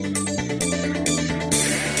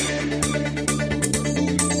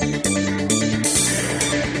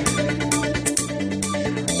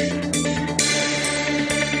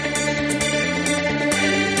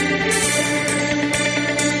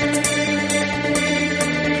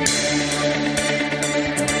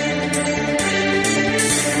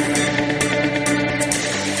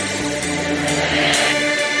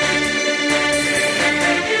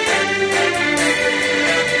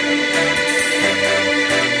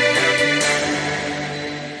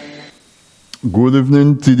Good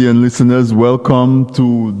evening, TDN listeners. Welcome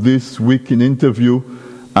to This Week in Interview.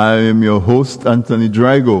 I am your host, Anthony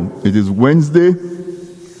Drago. It is Wednesday,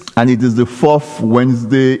 and it is the fourth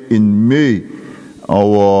Wednesday in May,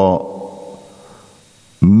 our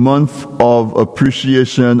month of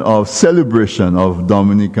appreciation, of celebration of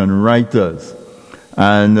Dominican writers.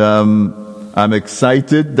 And I'm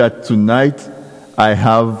excited that tonight I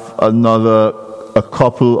have a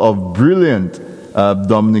couple of brilliant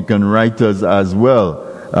Dominican writers as well.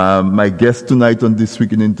 My guest tonight on This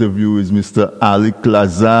Week in Interview is Mr. Alec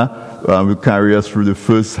Lazar. Will carry us through the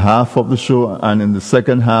first half of the show, and in the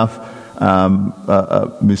second half,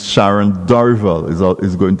 Ms. Sharon Dorival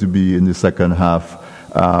is going to be in the second half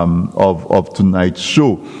of tonight's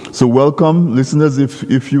show. So welcome, listeners.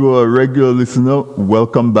 If you are a regular listener,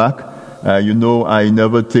 welcome back. You know I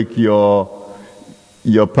never take your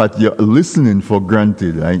listening for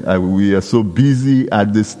granted. We are so busy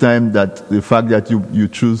at this time that the fact that you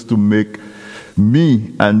choose to make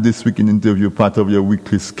me and This Week in Interview part of your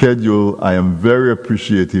weekly schedule, I am very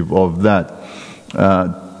appreciative of that.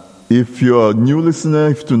 If you're a new listener,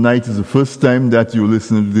 if tonight is the first time that you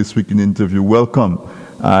listen to This Week in Interview, welcome.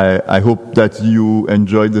 I hope that you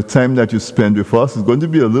enjoyed the time that you spent with us. It's going to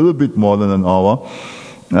be a little bit more than an hour.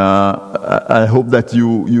 I hope that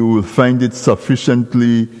you will find it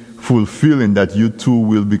sufficiently fulfilling that you too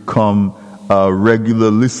will become a regular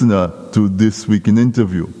listener to This Week in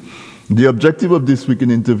Interview. The objective of This Week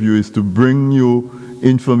in Interview is to bring you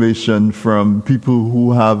information from people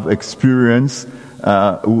who have experience,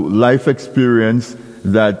 life experience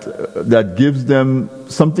that gives them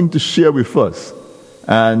something to share with us.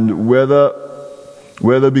 And whether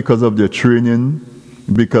because of their training,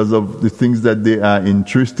 because of the things that they are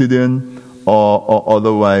interested in, or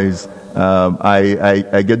otherwise,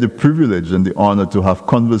 I get the privilege and the honor to have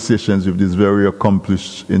conversations with these very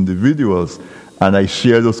accomplished individuals, and I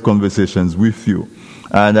share those conversations with you.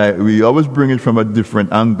 And we always bring it from a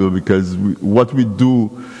different angle, because what we do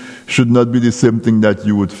should not be the same thing that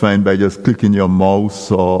you would find by just clicking your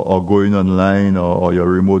mouse or going online or your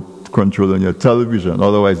remote control on your television.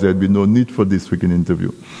 Otherwise, there'd be no need for This Week in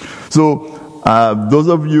Interview. So, those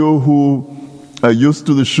of you who are used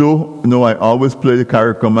to the show know I always play the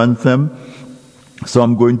CARICOM anthem, so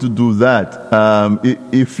I'm going to do that.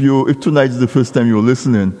 If tonight is the first time you're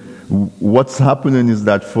listening, what's happening is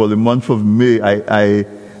that for the month of May, I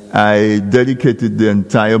dedicated the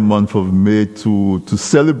entire month of May to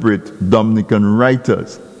celebrate Dominican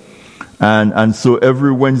writers, and so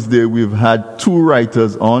every Wednesday we've had 2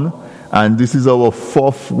 writers on, and this is our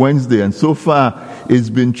 4th Wednesday, and so far it's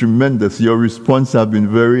been tremendous. Your response has been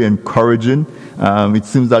very encouraging. It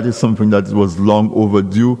seems that it's something that was long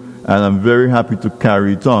overdue, and I'm very happy to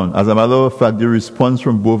carry it on. As a matter of fact, the response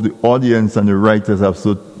from both the audience and the writers have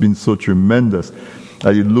been so tremendous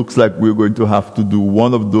that it looks like we're going to have to do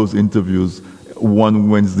one of those interviews one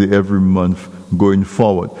Wednesday every month going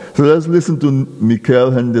forward. So let's listen to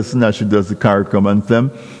Michael Henderson as she does the CARICOM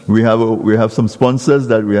anthem. We have some sponsors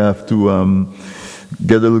that we have to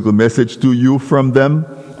get a little message to you from them.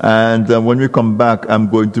 And when we come back, I'm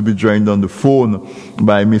going to be joined on the phone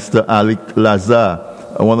by Mr. Alec Lazar,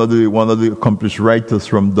 one of the accomplished writers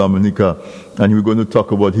from Dominica, and we're going to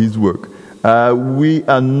talk about his work. We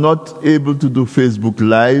are not able to do Facebook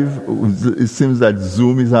Live. It seems that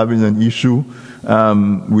Zoom is having an issue.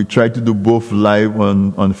 We try to do both live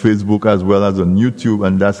on Facebook as well as on YouTube,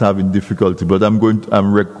 and that's having difficulty. But I'm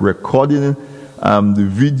recording the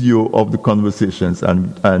video of the conversations,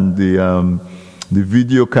 and the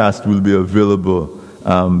video cast will be available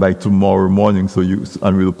by tomorrow morning.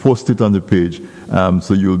 And we'll post it on the page,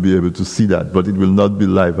 so you'll be able to see that. But it will not be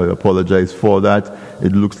live. I apologize for that.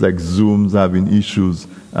 It looks like Zoom's having issues,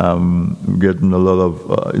 getting a lot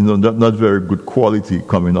of not very good quality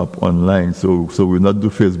coming up online. So we'll not do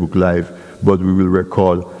Facebook Live, but we will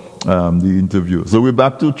record the interview. So we're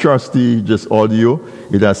back to trusty just audio.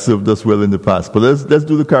 It has served us well in the past. But let's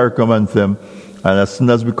do the CARICOM anthem, and as soon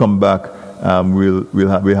as we come back,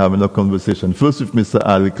 we're having a conversation. First with Mr.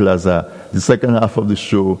 Alec Lazar, the second half of the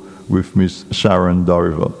show with Miss Sharon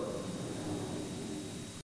Dorival.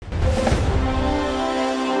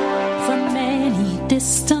 From many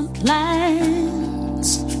distant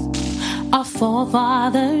lands, our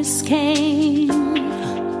forefathers came,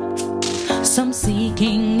 some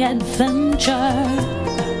seeking adventure,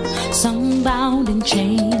 some bound in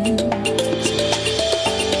chains.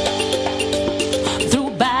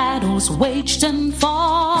 Through battles waged and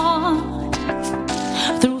fought,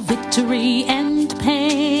 through victory and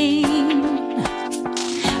pain,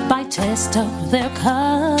 by test of their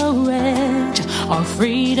courage, our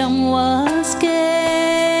freedom was gained.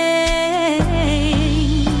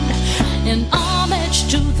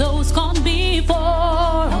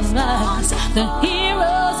 the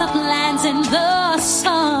heroes of lands in the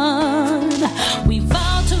sun. We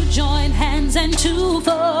vow to join hands and to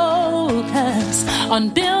focus on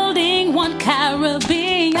building one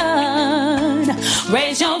Caribbean.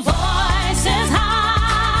 Raise your voices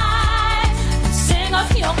high and sing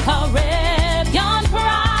of your Caribbean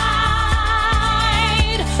pride.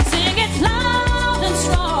 Sing it loud and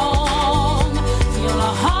strong. Feel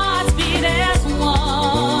our hearts beat as one.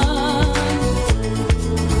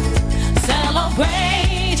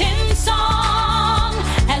 Celebrate in song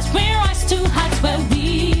as we rise to heights where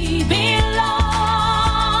we belong.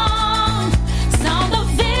 Sound the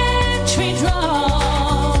victory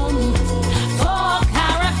drum for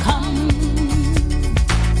CARICOM.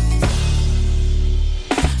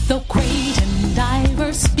 Though great and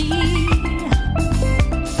diverse be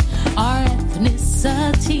our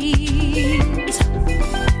ethnicities,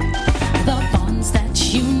 the bonds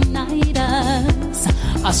that unite us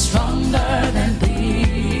are stronger than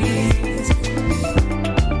these.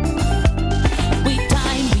 We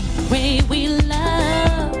dine, we pray, we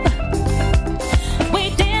love, we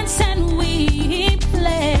dance and we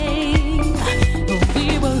play.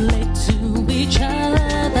 We relate to each other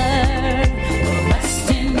the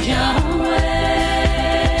West Indian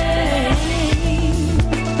way.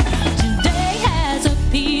 Today as a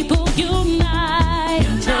people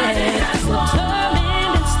united,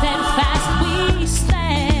 determined and steadfast we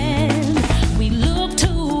stand. We look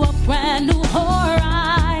to a brand new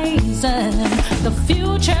horizon, the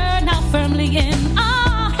future now firmly in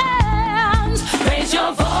our hands. Raise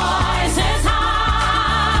your voices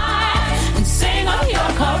high and sing of your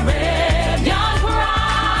Caribbean pride.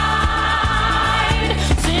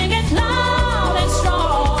 Sing it loud and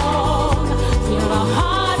strong. Feel our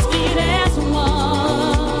hearts beat as one.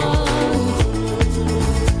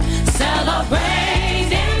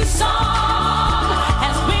 Celebrate in song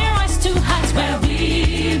as we rise to heights where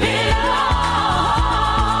we belong.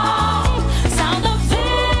 Sound the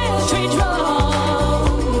victory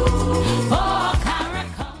drum for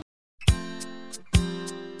CARICOM.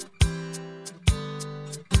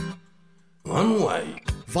 One way.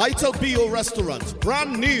 Vital Bio Restaurant,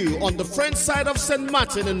 brand new on the French side of St.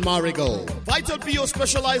 Martin in Marigot. Vital Bio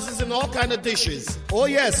specializes in all kind of dishes. Oh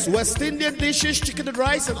yes, West Indian dishes, chicken and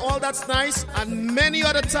rice and all that's nice, and many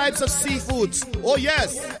other types of seafoods. Oh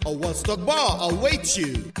yes, a one-stop bar awaits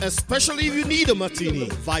you, especially if you need a martini.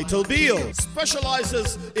 Vital Bio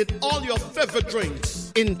specializes in all your favorite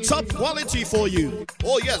drinks in top quality for you.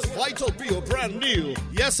 Oh yes, Vital Bio brand new.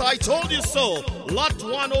 Yes, I told you so. Lot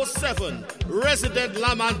 107, Resident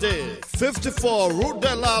Lamande, 54 Rue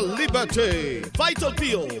de la Liberté. Vital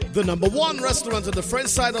Bio, the number one restaurant on the French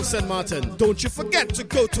side of St. Martin. Don't you forget to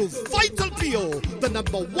go to Vital Bio, the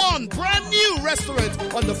number one brand new restaurant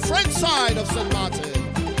on the French side of St. Martin.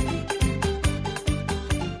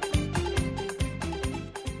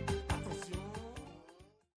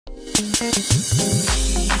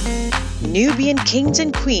 Nubian kings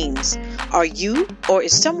and queens, are you or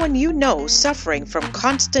is someone you know suffering from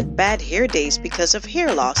constant bad hair days because of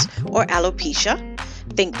hair loss or alopecia?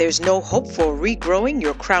 Think there's no hope for regrowing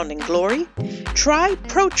your crown and glory? Try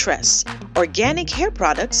ProTress, organic hair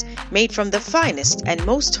products made from the finest and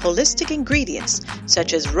most holistic ingredients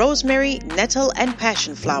such as rosemary, nettle, and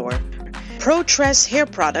passion flower. ProTress hair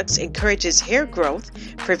products encourages hair growth,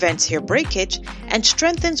 prevents hair breakage, and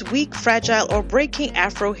strengthens weak, fragile, or breaking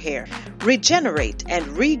afro hair. Regenerate and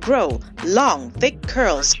regrow long, thick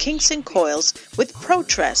curls, kinks, and coils with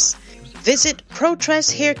ProTress. Visit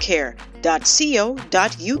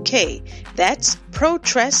ProTressHairCare.co.uk. That's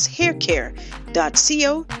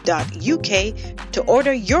ProTressHairCare.co.uk to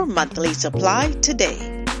order your monthly supply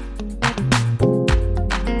today.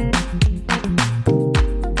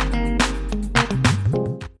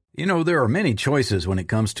 You know, there are many choices when it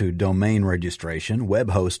comes to domain registration,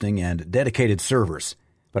 web hosting, and dedicated servers.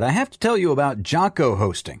 But I have to tell you about Jocko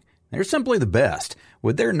Hosting. They're simply the best.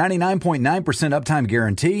 With their 99.9% uptime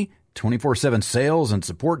guarantee, 24/7 sales and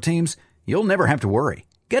support teams, you'll never have to worry.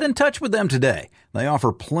 Get in touch with them today. They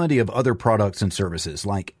offer plenty of other products and services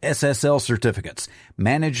like SSL certificates,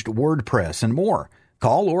 managed WordPress, and more.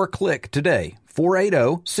 Call or click today,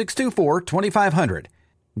 480-624-2500.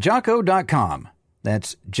 Jocko.com.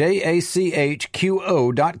 That's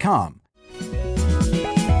JACHQO.com.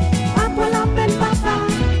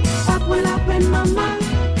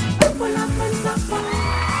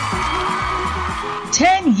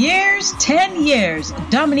 10 years, 10 years.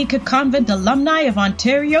 Dominica Convent alumni of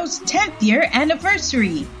Ontario's 10th year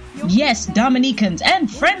anniversary. Yes, Dominicans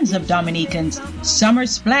and friends of Dominicans, Summer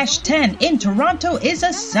Splash 10 in Toronto is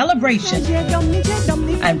a celebration.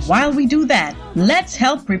 And while we do that, let's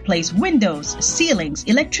help replace windows, ceilings,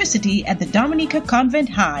 electricity at the Dominica Convent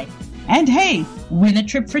High. And hey, win a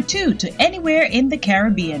trip for two to anywhere in the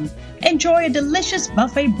Caribbean. Enjoy a delicious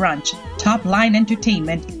buffet brunch, top-line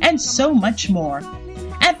entertainment, and so much more.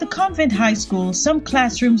 At the Convent High School, some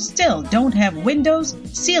classrooms still don't have windows,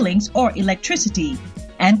 ceilings, or electricity.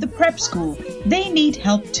 And the prep school, they need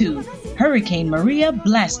help too. Hurricane Maria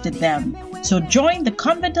blasted them. So join the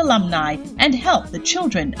convent alumni and help the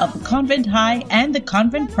children of the Convent High and the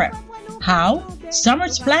Convent Prep. How? Summer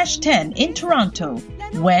Splash 10 in Toronto.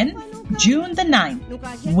 When? June the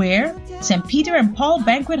 9th. Where? St. Peter and Paul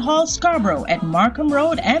Banquet Hall, Scarborough at Markham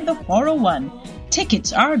Road and the 401.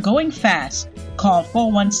 Tickets are going fast. Call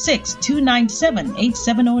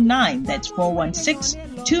 416-297-8709. That's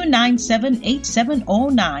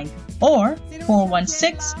 416-297-8709 or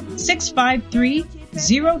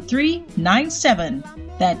 416-653-0397.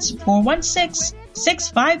 That's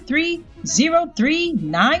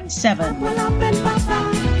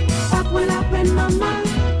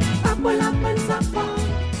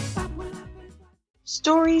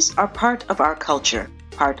Stories are part of our culture,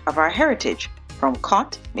 part of our heritage. From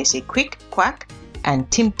Cot, Missy Quick Quack, and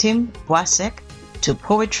Tim Tim Boisek to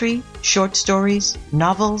poetry, short stories,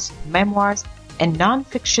 novels, memoirs, and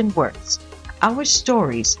non-fiction works. Our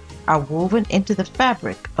stories are woven into the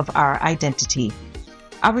fabric of our identity.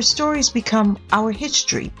 Our stories become our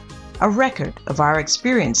history, a record of our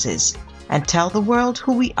experiences, and tell the world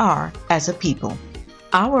who we are as a people.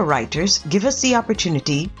 Our writers give us the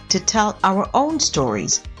opportunity to tell our own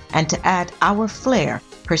stories and to add our flair,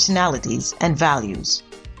 personalities, and values.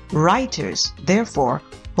 Writers, therefore,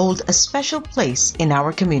 hold a special place in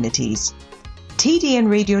our communities.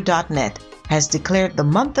 TDNradio.net has declared the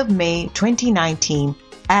month of May 2019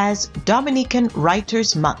 as Dominican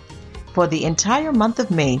Writers Month. For the entire month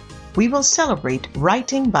of May, we will celebrate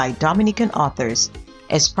writing by Dominican authors.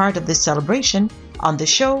 As part of this celebration, on the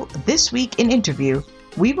show This Week in Interview,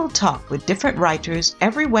 we will talk with different writers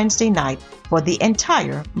every Wednesday night for the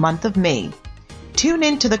entire month of May. Tune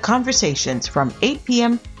in to the conversations from 8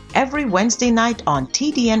 p.m. every Wednesday night on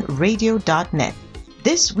TDNradio.net.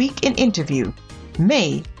 This Week in Interview.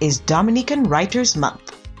 May is Dominican Writers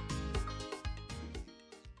Month.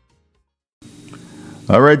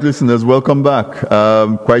 All right, listeners, welcome back.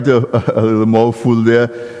 Quite a little mouthful there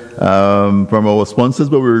from our sponsors,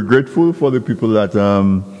 but we're grateful for the people that,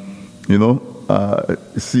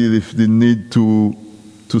 see if the need to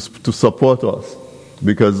support us.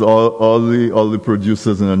 Because all the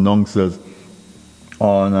producers and announcers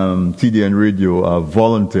on TDN Radio are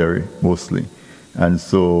voluntary mostly, and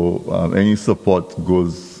so any support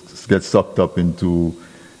gets sucked up into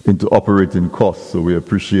operating costs. So we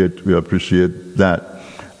appreciate that.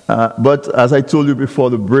 But as I told you before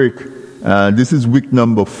the break, this is week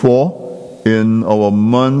number 4 in our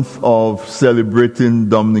month of celebrating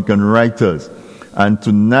Dominican writers, and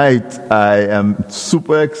tonight I am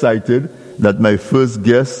super excited that my first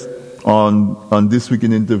guest on This Week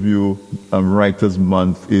in Interview Writers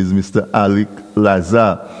Month is Mr. Alec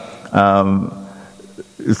Lazar.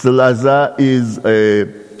 Mr. Lazar is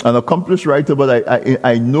an accomplished writer, but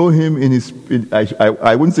I know him in his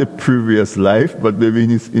I wouldn't say previous life, but maybe in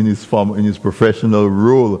his professional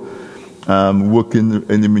role, working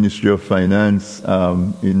in the Ministry of Finance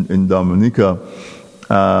in Dominica.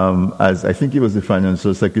 As I think he was the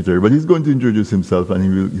financial secretary, but he's going to introduce himself and he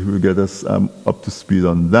will get us up to speed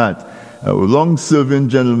on that. A long-serving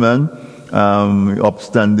gentleman,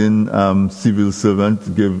 upstanding civil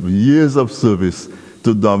servant, gave years of service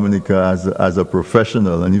to Dominica as a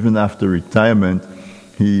professional, and even after retirement,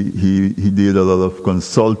 he did a lot of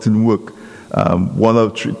consulting work.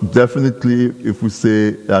 Definitely, if we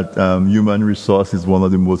say that human resource is one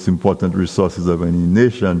of the most important resources of any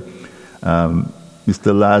nation,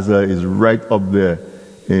 Mr. Lazar is right up there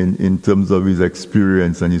in terms of his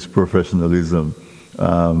experience and his professionalism.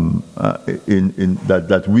 In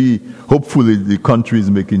that we hopefully the country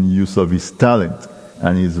is making use of his talent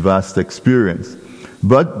and his vast experience.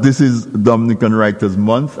 But this is Dominican Writers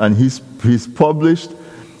Month, and he's published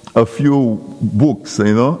a few books.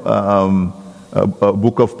 A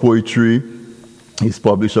book of poetry. He's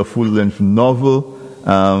published a full-length novel.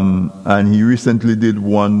 And he recently did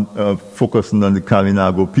one focusing on the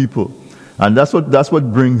Kalinago people, and that's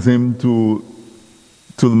what brings him to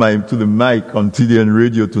the mic on TDN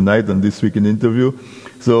Radio tonight on This Week in Interview.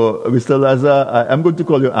 So, Mr. Lazar, I'm going to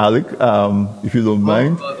call you Alec, if you don't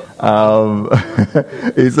mind.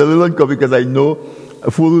 It's a little uncomfortable because I know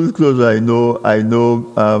full disclosure, I know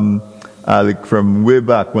Alec from way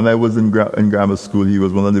back when I was in grammar school. He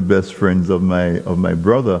was one of the best friends of my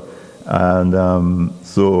brother, and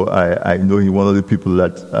so I know he's one of the people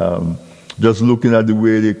that just looking at the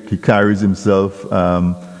way he carries himself,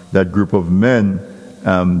 that group of men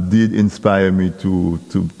did inspire me to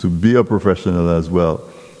be a professional as well.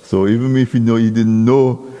 So even if he didn't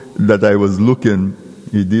know that I was looking,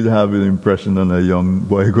 he did have an impression on a young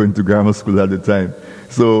boy going to grammar school at the time.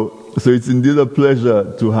 So it's indeed a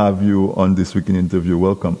pleasure to have you on This Week in Interview.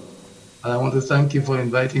 Welcome. I want to thank you for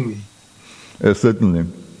inviting me. Certainly.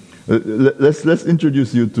 Let's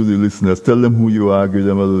introduce you to the listeners. Tell them who you are, give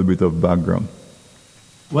them a little bit of background.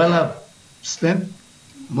 Well, I've spent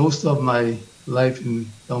most of my life in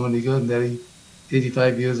Dominica, nearly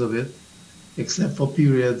 85 years of it, except for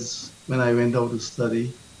periods when I went out to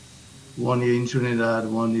study. 1 year in Trinidad,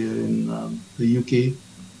 1 year in the UK,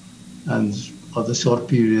 and other short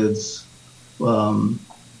periods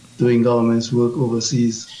doing government's work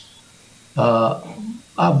overseas.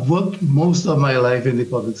 I've worked most of my life in the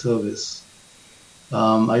public service.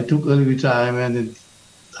 I took early retirement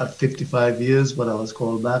at 55 years, but I was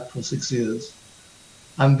called back for 6 years.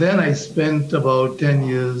 And then I spent about 10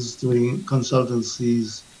 years doing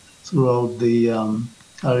consultancies throughout the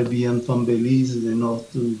Caribbean, from Belize in the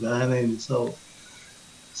north to Guyana in the south.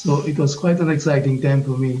 So it was quite an exciting time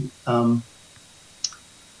for me,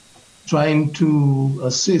 trying to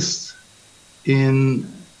assist in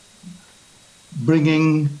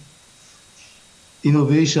bringing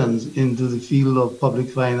innovations into the field of public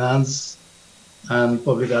finance and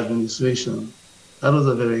public administration. That was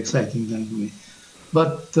a very exciting time for me.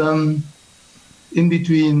 But in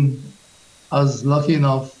between, I was lucky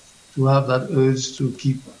enough to have that urge to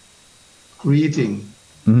keep creating.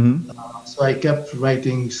 Mm-hmm. So I kept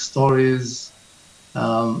writing stories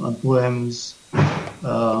and poems.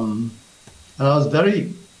 And I was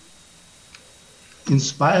very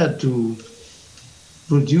inspired to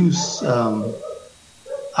produce,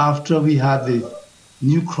 after we had the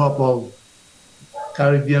new crop of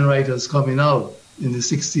Caribbean writers coming out in the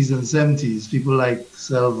 60s and 70s, people like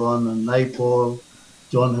Selvon and Naipaul,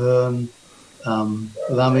 John Hearn,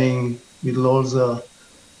 Lamming, Middelholzer,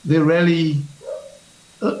 they really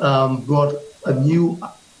brought a new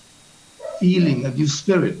feeling, a new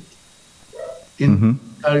spirit in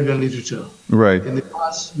Caribbean literature. Right. In the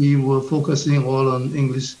past, we were focusing all on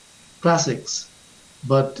English classics,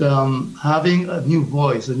 but having a new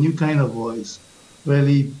voice, a new kind of voice,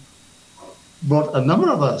 really brought a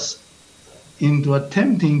number of us into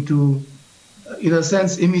attempting to, in a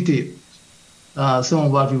sense, imitate some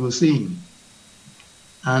of what we were seeing.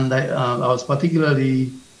 And I was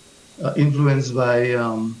particularly influenced by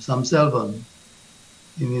Sam Selvon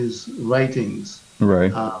in his writings.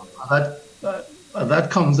 Right.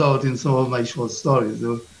 That comes out in some of my short stories.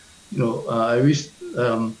 So, I wish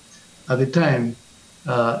at the time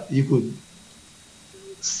you could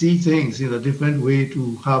see things in a different way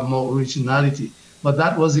to have more originality. But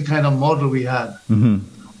that was the kind of model we had. Mm-hmm.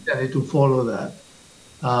 And to follow that.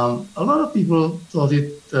 A lot of people thought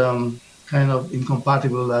it kind of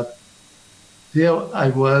incompatible that there I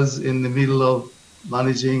was in the middle of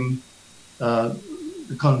managing the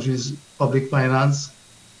country's public finance,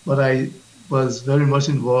 but I was very much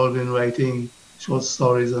involved in writing short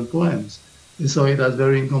stories and poems. They saw it as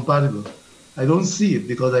very incompatible. I don't see it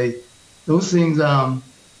because those things,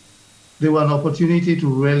 they were an opportunity to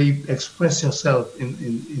really express yourself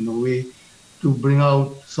in a way to bring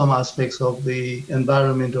out some aspects of the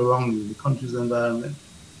environment around you, the country's environment.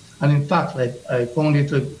 And in fact, I found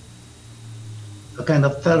it a kind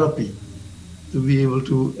of therapy to be able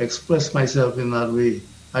to express myself in that way,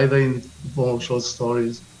 either in the form of short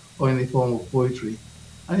stories or in the form of poetry.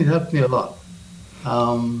 And it helped me a lot.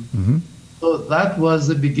 So that was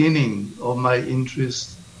the beginning of my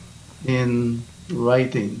interest in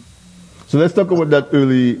writing. So let's talk about that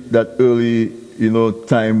early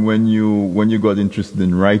time when you got interested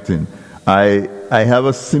in writing. I have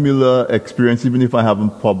a similar experience, even if I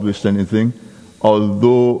haven't published anything.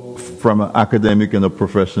 Although from an academic and a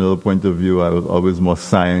professional point of view, I was always more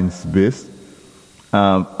science-based.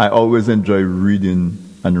 I always enjoyed reading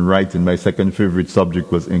and writing. My second favorite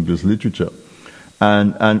subject was English literature.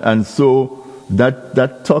 And so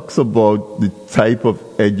that talks about the type of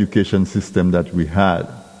education system that we had.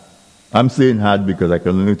 I'm saying had because I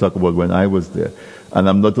can only talk about when I was there. And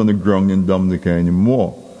I'm not on the ground in Dominica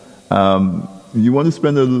anymore. You want to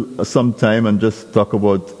spend some time and just talk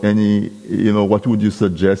about what would you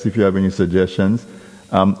suggest if you have any suggestions?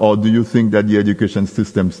 Or do you think that the education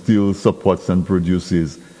system still supports and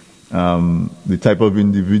produces the type of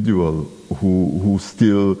individual who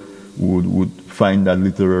still would find that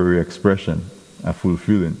literary expression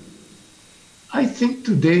fulfilling? I think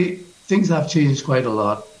today things have changed quite a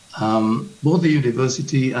lot. Both the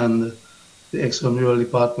university and the extramural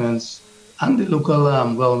departments and the local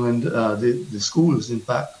government, the schools, in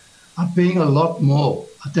fact, are paying a lot more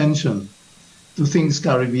attention to things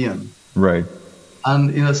Caribbean. Right.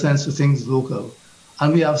 And in a sense to things local.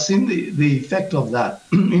 And we have seen the effect of that.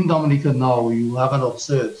 In Dominica now, you have an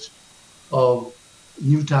upsurge of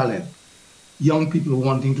new talent, young people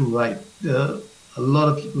wanting to write. A lot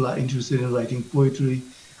of people are interested in writing poetry.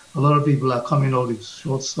 A lot of people are coming out with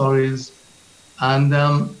short stories. And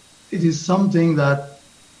it is something that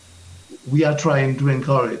we are trying to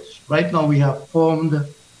encourage. Right now we have formed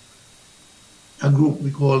a group we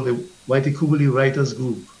call the Waitekubuli Writers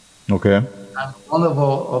Group. Okay. And one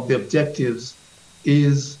of the objectives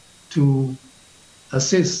is to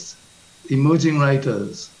assist emerging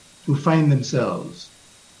writers to find themselves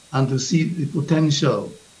and to see the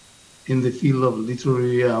potential in the field of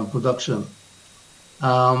literary production.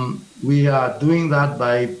 We are doing that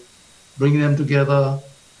by bringing them together,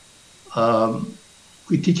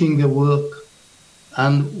 critiquing their work,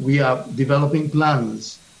 and we are developing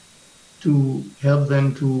plans to help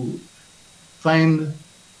them to find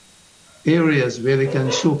areas where they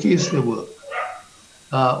can showcase their work.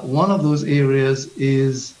 One of those areas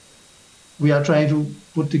is we are trying to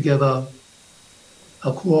put together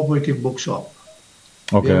a cooperative bookshop.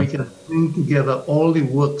 Okay. Where we can bring together all the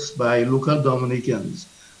works by local Dominicans,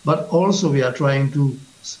 but also we are trying to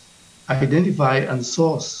identify and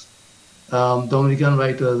source Dominican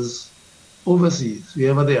writers overseas,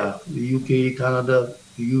 wherever they are, the UK, Canada,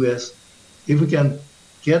 the US. If we can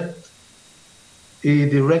get a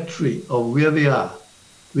directory of where they are,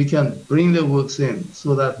 we can bring their works in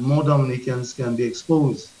so that more Dominicans can be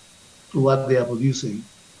exposed to what they are producing.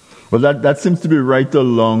 Well, that seems to be right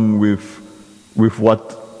along with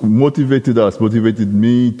what motivated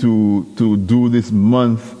me to do this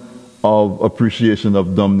month of appreciation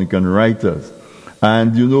of Dominican writers.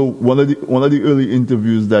 And you know, one of the early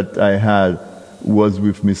interviews that I had was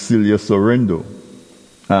with Miss Celia Sorrendo,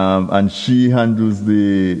 and she handles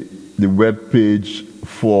the web page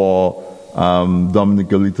for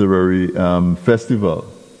Dominica Literary Festival.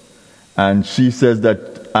 And she says that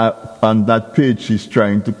on that page she's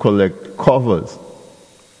trying to collect covers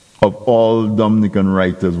of all Dominican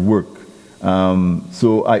writers' work.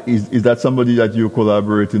 So is that somebody that you're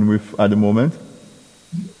collaborating with at the moment?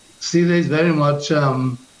 Celia is very much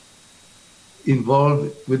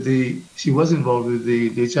involved with she was involved with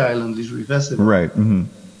the Leitch Island Literary Festival. Right. Mm-hmm.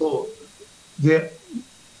 So there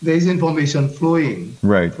is information flowing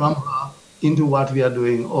from her into what we are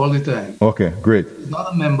doing all the time. Okay, great. She's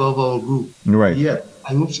not a member of our group yet.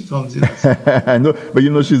 I hope she comes in. I know, but you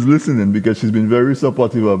know she's listening because she's been very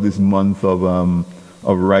supportive of this month of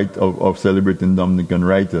celebrating Dominican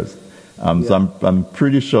writers. So I'm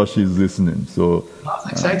pretty sure she's listening. So I was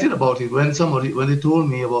excited about it when they told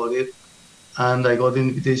me about it, and I got the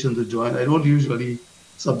invitation to join. I don't usually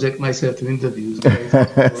subject myself to interviews.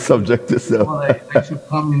 Subject yourself. I should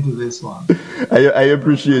come into this one. I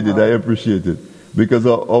appreciate it. I appreciate it because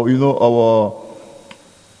you know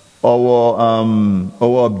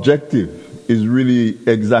our objective is really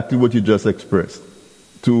exactly what you just expressed,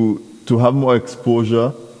 to have more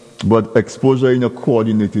exposure, but exposure in a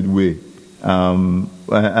coordinated way,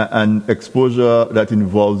 and exposure that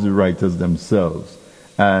involves the writers themselves,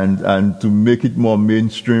 and to make it more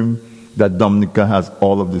mainstream that Dominica has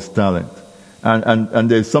all of this talent. And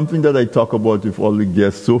there's something that I talk about with all the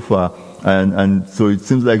guests so far, and so it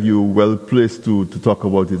seems like you're well placed to talk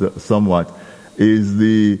about it somewhat, is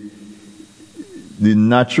the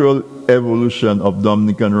natural evolution of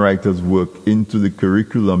Dominican writers' work into the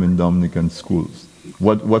curriculum in Dominican schools.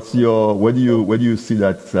 Where do you see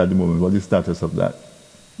that at the moment? What's the status of that?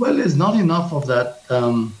 Well, there's not enough of that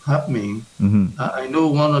happening. Mm-hmm. I know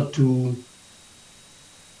one or two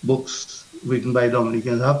books written by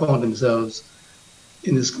Dominicans have found themselves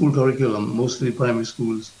in the school curriculum, mostly primary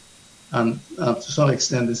schools, and to some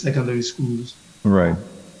extent the secondary schools. Right.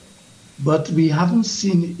 But we haven't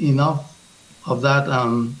seen enough of that.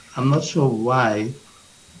 I'm not sure why.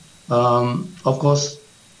 Of course,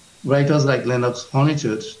 writers like Lennox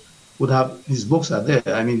Honeychurch would have, his books are there.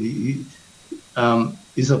 I mean,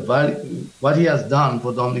 what he has done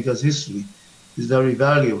for Dominica's history is very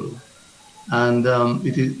valuable. And I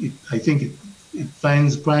think it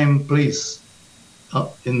finds prime place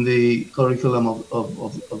in the curriculum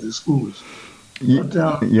of the schools.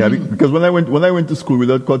 Because when I went to school,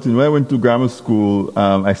 without cutting, when I went to grammar school,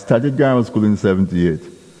 I started grammar school in 1978,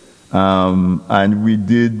 And we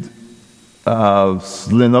did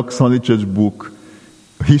Lennox Sunday Church book,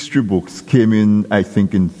 history books came in, I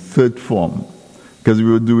think, in third form, because we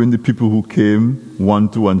were doing the people who came 1,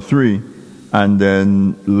 2, and 3, and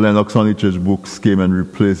then Lennox Sunday Church books came and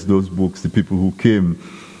replaced those books, the people who came.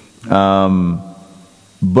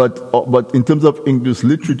 But in terms of English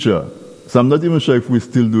literature, so I'm not even sure if we're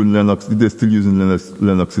still doing Lennox, they're still using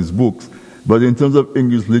Lennox's books. But in terms of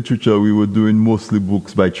English literature, we were doing mostly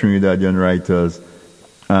books by Trinidadian writers.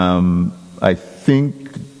 I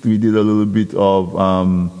think we did a little bit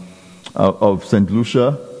of St.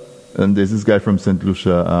 Lucia, and there's this guy from St.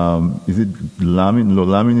 Lucia. Is it Lamin? No,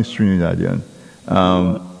 Lamin is Trinidadian.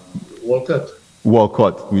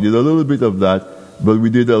 Walcott. We did a little bit of that, but we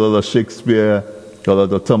did a lot of Shakespeare, a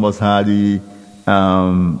lot of Thomas Hardy,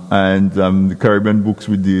 and the Caribbean books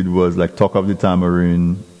we did was like Talk of the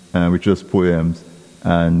Tamarind, which was poems,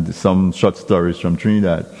 and some short stories from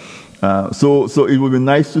Trinidad. So it would be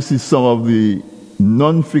nice to see some of the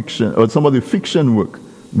non-fiction or some of the fiction work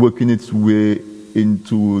working its way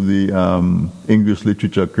into the English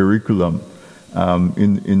literature curriculum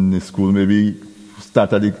in the school. Maybe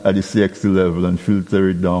start at the CXC level and filter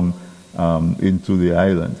it down into the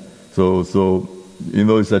island. So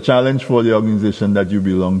it's a challenge for the organization that you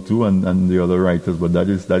belong to and the other writers, but that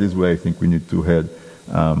is where I think we need to head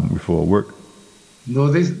with our work.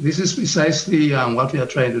 No, this is precisely what we are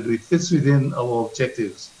trying to do. It fits within our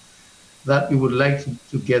objectives that we would like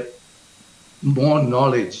to get more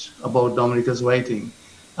knowledge about Dominica's writing.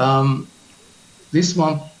 This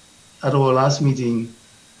month, at our last meeting,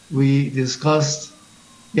 we discussed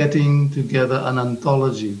getting together an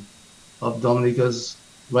anthology of Dominica's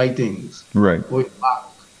writings. Right. Going back,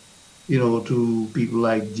 to people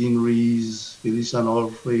like Jean Rees, Felicia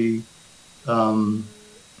Onofre,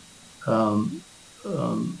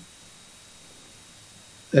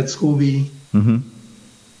 Ed Scobie,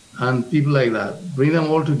 and people like that. Bring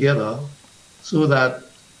them all together so that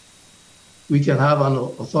we can have an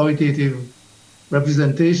authoritative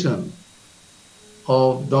representation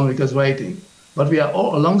of Dominica's writing. But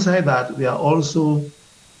alongside that, we are also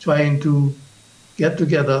trying to get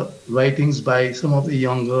together writings by some of the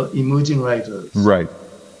younger emerging writers. Right.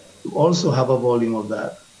 To also have a volume of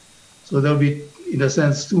that. So there'll be, in a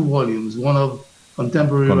sense, 2 volumes, one of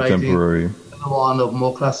contemporary writing, and one of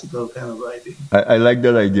more classical kind of writing. I like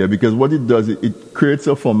that idea because what it does, it creates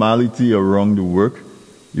a formality around the work,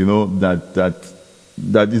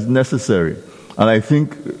 that is necessary. And I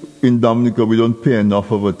think in Dominica, we don't pay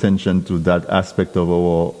enough of attention to that aspect of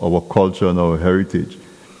our culture and our heritage.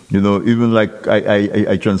 Even like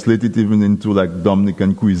I translate it even into like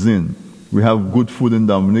Dominican cuisine. We have good food in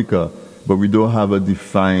Dominica, but we don't have a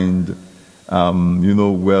defined,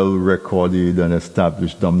 well-recorded and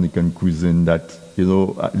established Dominican cuisine that,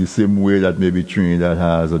 the same way that maybe Trinidad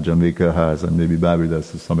has or Jamaica has and maybe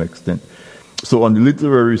Barbados to some extent. So on the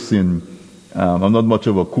literary scene, I'm not much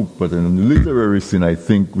of a cook, but on the literary scene, I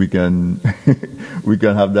think we can we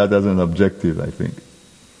can have that as an objective, I think.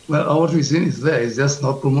 Well, our cuisine is there. It's just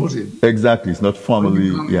not promoted. Exactly. It's not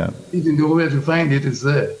formally, If you know where to find it, it's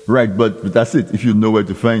there. Right, but that's it, if you know where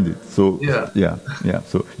to find it. So, yeah.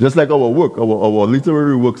 So, just like our work, our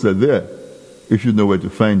literary works are there, if you know where to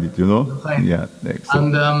find it,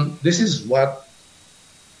 And this is what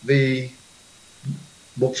the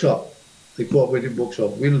bookshop, the cooperative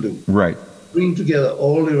bookshop, will do. Right. Bring together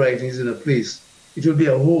all the writings in a place. It will be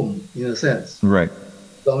a home, in a sense. Right.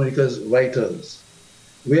 Dominica's writers,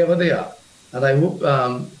 wherever they are. And I hope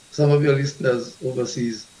some of your listeners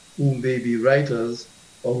overseas who may be writers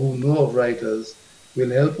or who know of writers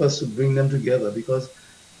will help us to bring them together because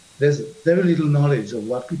there's very little knowledge of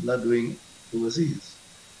what people are doing overseas.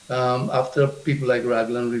 After people like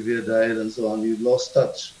Raglan Revere died and so on, we lost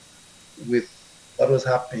touch with what was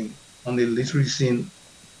happening on the literary scene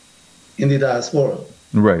in the diaspora.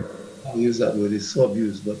 Right. I'll use that word, it's so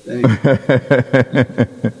abused, but anyway.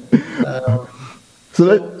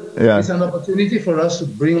 It's an opportunity for us to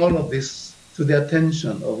bring all of this to the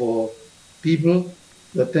attention of our people,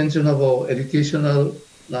 the attention of our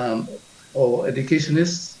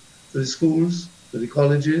educationists, to the schools, to the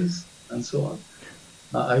colleges, and so on.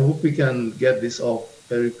 I hope we can get this off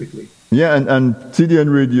very quickly. Yeah, and CDN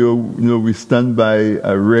Radio, we stand by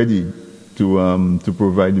ready to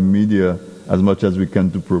provide the media as much as we can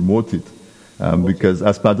to promote it. Because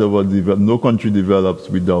as part of no country develops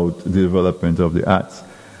without the development of the arts.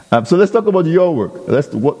 So let's talk about your work.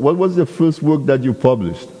 What was the first work that you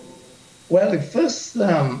published? Well, the first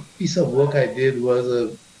piece of work I did was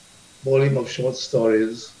a volume of short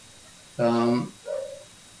stories called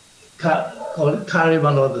Carib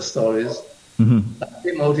and Other Stories. That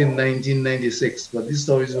came out in 1996, but these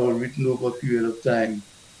stories were written over a period of time.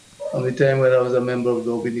 From the time when I was a member of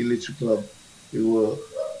the Albany Literature Club, we were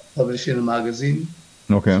publishing a magazine.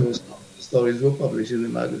 Okay. So the stories were published in the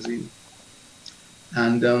magazine.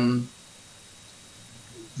 And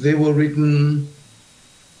they were written,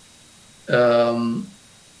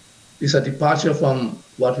 it's a departure from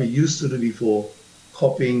what we used to do before,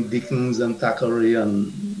 copying Dickens and Thackeray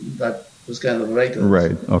and that was kind of writers.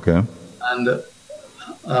 Right, okay. And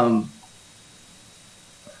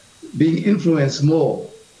being influenced more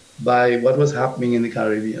by what was happening in the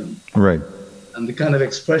Caribbean. Right. And the kind of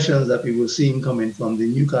expressions that we were seeing coming from the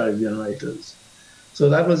new Caribbean writers. So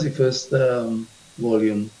that was the first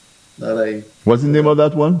volume that I... What's the name of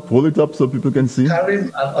that one? Hold it up so people can see. Karim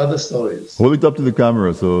and Other Stories. Hold it up to the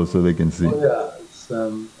camera so they can see. Oh, yeah. It's, I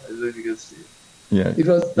don't know if you can see it. Yeah. It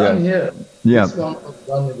was done here. Yeah. This one was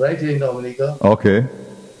done right here in Dominica. Okay.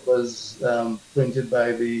 It was printed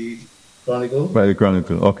by the Chronicle. By the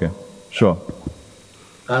Chronicle. Okay. Sure.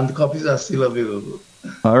 And the copies are still available.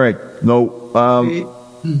 All right. Now,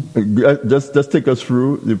 just take us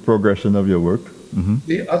through the progression of your work. Mm-hmm.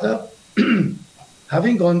 The other,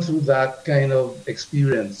 having gone through that kind of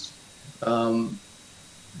experience,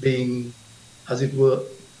 being, as it were,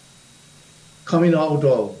 coming out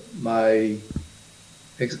of my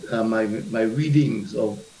readings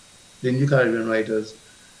of the new Caribbean writers,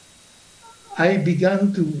 I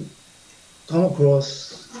began to come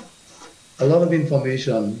across a lot of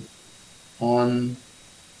information on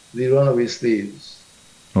the runaway slaves,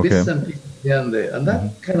 bits and pieces here and there, and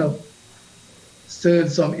that kind of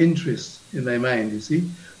stirred some interest in my mind, you see,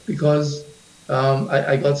 because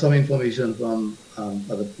I got some information from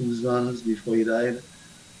Father Kuzmans before he died.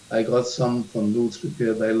 I got some from notes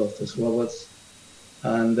prepared by Loftus Roberts,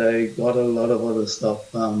 and I got a lot of other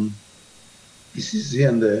stuff, pieces here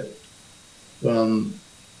and there, from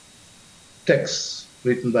texts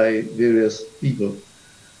written by various people.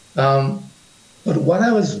 But what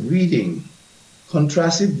I was reading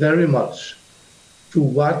contrasted very much to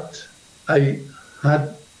what I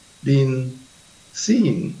had been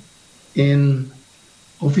seeing in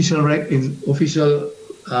official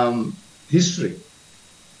history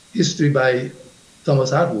by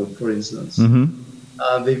Thomas Atwood, for instance.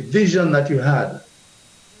 The vision that you had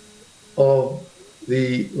of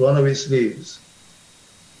the runaway slaves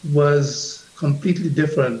was completely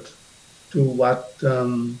different to what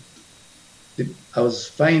I was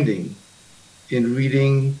finding in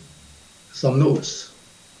reading some notes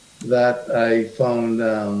that I found.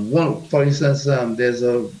 One, for instance, there's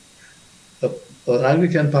an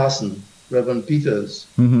Anglican parson, Reverend Peters,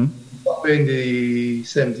 in the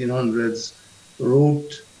 1700s,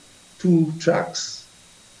 wrote 2 tracts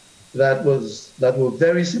that were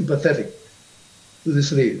very sympathetic to the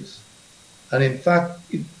slaves, and in fact,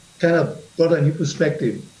 it kind of brought a new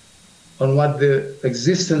perspective on what their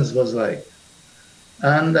existence was like.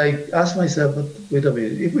 And I asked myself, but wait a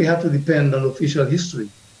minute, if we have to depend on official history,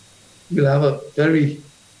 we'll have a very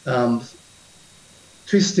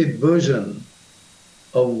twisted version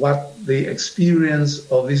of what the experience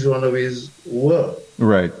of these runaways were.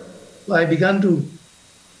 Right. So I began to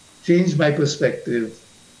change my perspective,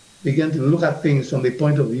 began to look at things from the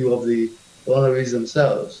point of view of the runaways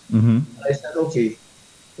themselves. I said, okay,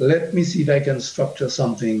 let me see if I can structure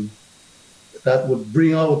something that would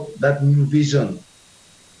bring out that new vision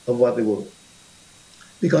of what they were.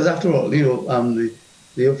 Because after all, the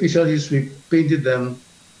official history painted them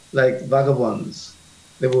like vagabonds.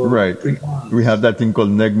 They were brigands. We have that thing called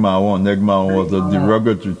Negmaon. Negmaon was a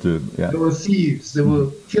derogatory term. Yeah. They were thieves. They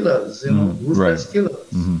were killers, ruthless killers.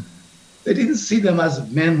 They didn't see them as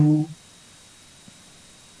men who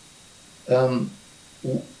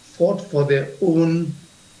fought for their own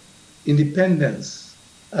independence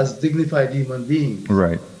as dignified human beings.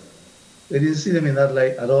 Right. They didn't see them in that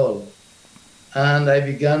light at all. And I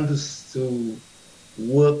began to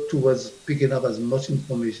work towards picking up as much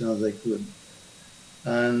information as I could.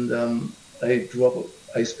 And I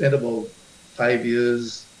spent about 5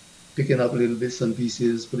 years picking up little bits and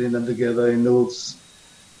pieces, putting them together in notes.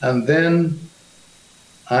 And then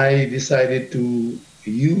I decided to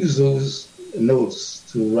use those notes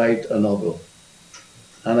to write a novel.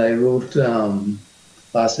 And I wrote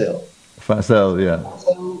Pharcel. Pharcel, yeah.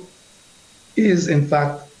 Pharcel is in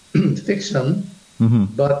fact fiction,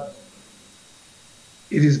 but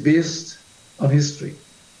it is based on history,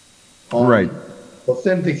 on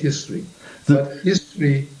authentic history, but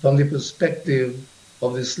history from the perspective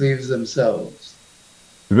of the slaves themselves.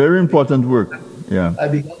 Very important work, yeah. I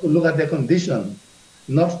began to look at their condition,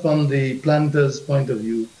 not from the planter's point of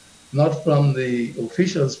view, not from the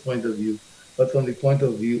official's point of view, but from the point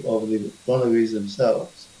of view of the runaways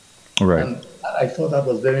themselves. Right. And I thought that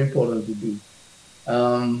was very important to do.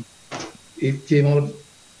 It came out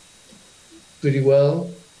pretty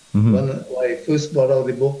well. When I first brought out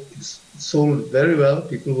the book, it sold very well.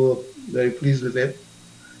 People were very pleased with it.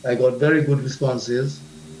 I got very good responses.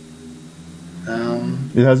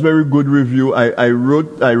 It has very good review. I read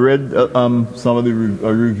some of the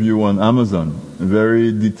review on Amazon.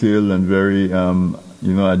 Very detailed and very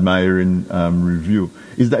admiring review.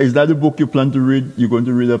 Is that the book you plan to read? You're going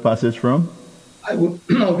to read a passage from? I would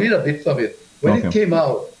read a bit from it. When it came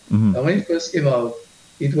out, when it first came out,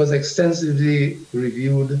 it was extensively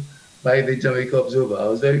reviewed by the Jamaica Observer. I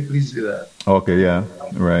was very pleased with that. Okay, yeah,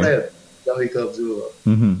 right. Read Jamaica Observer.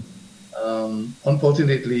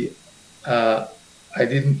 Unfortunately, I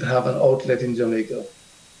didn't have an outlet in Jamaica,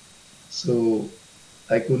 so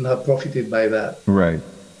I couldn't have profited by that. Right.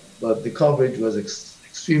 But the coverage was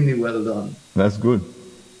extremely well done. That's good.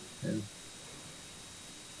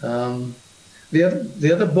 Yeah.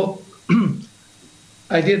 The other book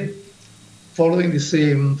I did following the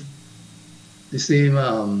same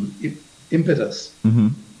impetus.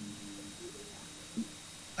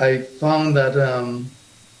 I found that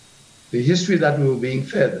the history that we were being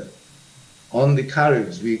fed on the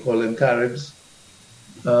Caribs, we call them Caribs,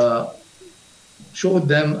 showed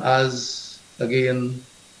them as, again,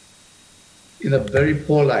 in a very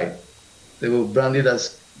poor light. They were branded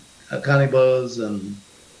as cannibals and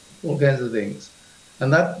all kinds of things.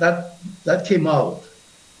 And that came out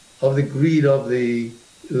of the greed of the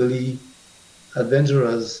early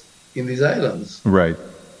adventurers in these islands. Right.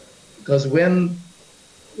 Because when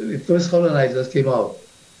the first colonizers came out,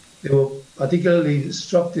 they were particularly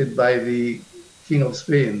instructed by the King of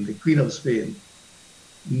Spain, the Queen of Spain,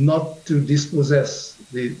 not to dispossess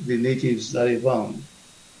the natives that they found,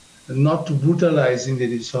 and not to brutalize the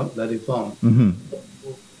natives that they found, but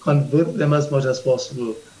to convert them as much as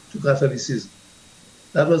possible to Catholicism.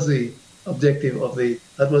 That was the objective these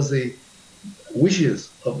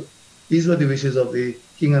were the wishes of the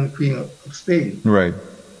King and Queen of Spain. Right.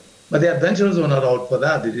 But the adventurers were not out for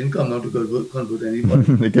that. They didn't come down to convert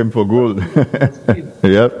anybody. They came for gold.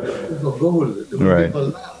 Yep. For gold. They were Right. for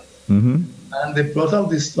land. And they brought out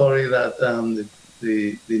this story that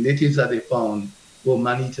the natives that they found were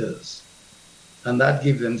man-eaters. And that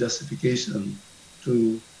gave them justification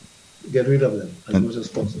to get rid of them as much as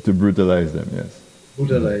possible. To brutalize them, yes.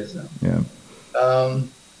 Brutalize them. Yeah.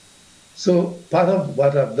 So part of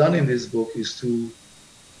what I've done in this book is to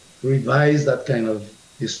revise that kind of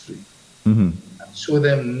history. And show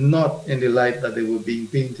them not in the light that they were being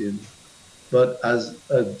painted, but as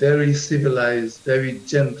a very civilized, very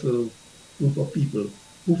gentle group of people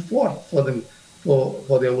who fought for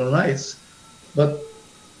their own rights, but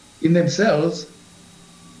in themselves,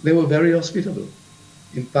 they were very hospitable.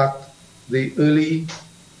 In fact, the early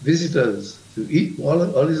visitors to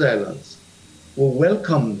all these islands were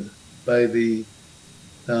welcomed by the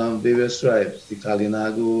various tribes, the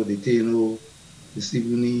Kalinago, the Taino, the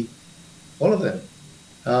Siboney, all of them.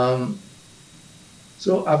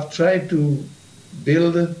 So I've tried to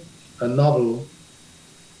build a novel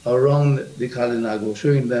around the Kalinago,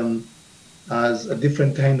 showing them as a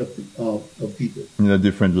different kind of people. In a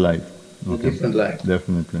different light. Okay. A different light.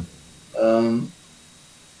 Definitely.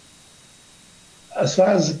 As far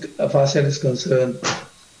as Farcel is concerned,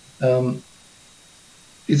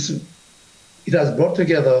 it has brought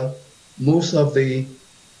together most of the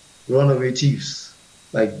runaway chiefs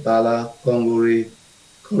like Bala, Kongore,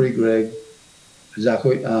 Corey Gregg,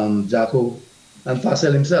 Jacko, and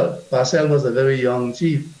Farcel himself. Farcel was a very young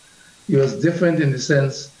chief. He was different in the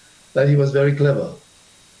sense that he was very clever.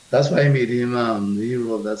 That's why I made him the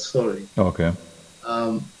hero of that story. Okay.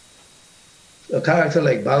 A character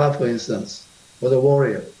like Bala, for instance, was a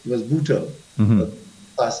warrior. He was brutal, but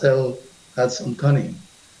Farcel had some cunning,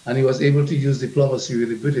 and he was able to use diplomacy with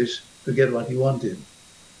the British to get what he wanted.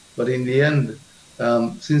 But in the end,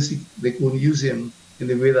 since they couldn't use him in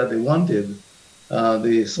the way that they wanted,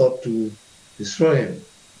 they sought to destroy him.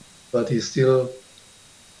 But he still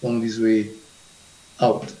found his way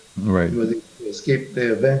out. Right. He was able to escape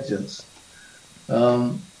their vengeance.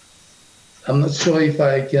 I'm not sure if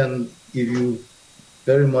I can give you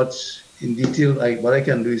very much in detail. What I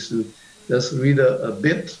can do is to just read a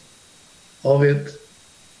bit of it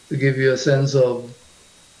to give you a sense of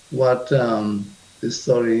what this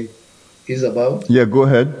story is about. Yeah, go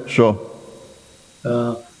ahead. Sure.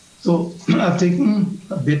 So I've taken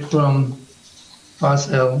a bit from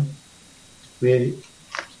Farcel, where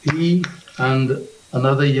he and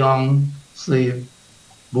another young slave,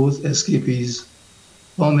 both escapees,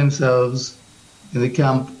 found themselves in the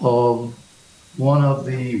camp of one of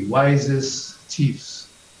the wisest chiefs,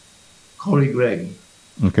 Corey Gregg.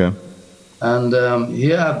 Okay. And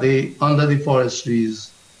here are they under the forest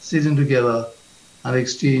trees, sitting together and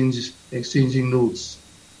exchanging notes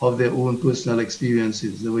of their own personal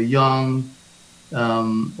experiences. They were young,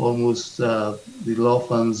 almost the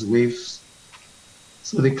Lawfans waifs.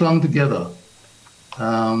 So they clung together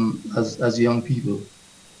as young people.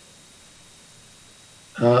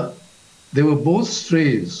 They were both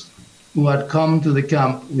strays who had come to the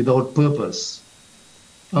camp without purpose.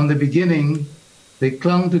 From the beginning, they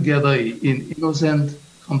clung together in innocent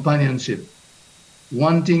companionship,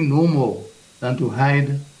 wanting no more than to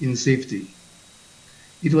hide in safety.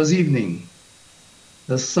 It was evening.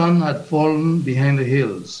 The sun had fallen behind the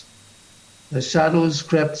hills. The shadows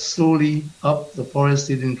crept slowly up the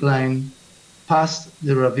forested incline, past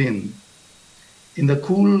the ravine. In the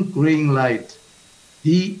cool graying light,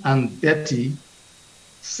 he and Betty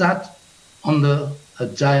sat under a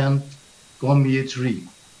giant gommier tree.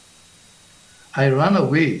 I ran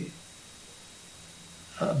away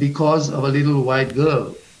because of a little white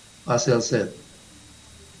girl, Marcel said.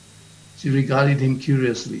 She regarded him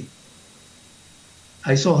curiously.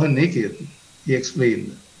 I saw her naked, he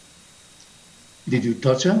explained. Did you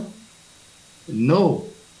touch her? No,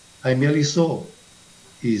 I merely saw.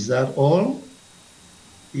 Is that all?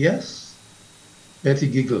 Yes. Betty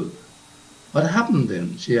giggled. What happened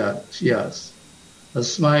then? She asked, a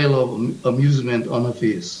smile of amusement on her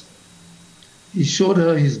face. He showed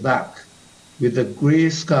her his back, with the gray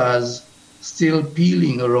scars still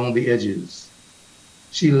peeling around the edges.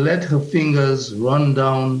 She let her fingers run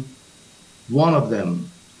down one of them,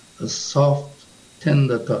 a soft,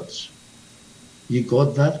 tender touch. You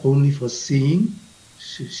got that only for seeing?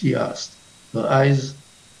 She asked. Her eyes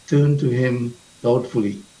turned to him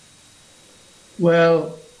doubtfully.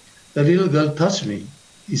 Well, the little girl touched me,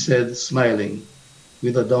 he said, smiling,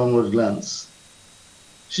 with a downward glance.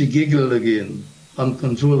 She giggled again,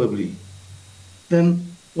 uncontrollably.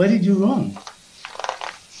 Then why did you run?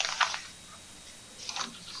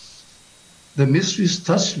 The mistress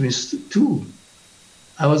touched me too.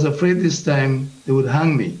 I was afraid this time they would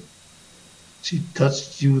hang me. She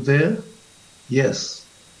touched you there? Yes.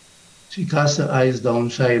 She cast her eyes down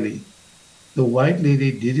shyly. The white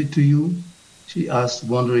lady did it to you? She asked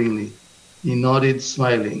wonderingly. He nodded,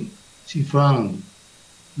 smiling. She frowned,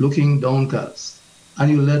 looking downcast. And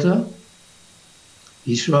you let her?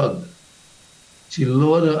 He shrugged. She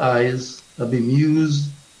lowered her eyes, a bemused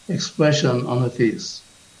expression on her face.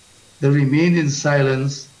 They remained in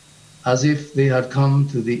silence as if they had come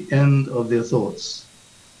to the end of their thoughts.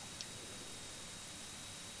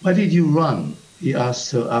 Why did you run? He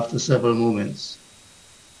asked her after several moments.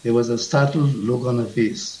 There was a startled look on her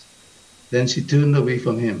face. Then she turned away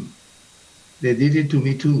from him. They did it to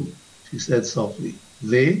me too, she said softly.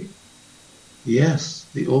 They? Yes,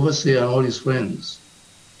 the overseer and all his friends.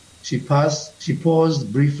 She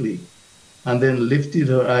paused briefly and then lifted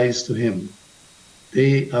her eyes to him.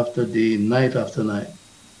 Day after day, night after night.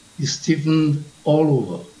 He stiffened all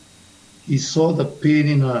over. He saw the pain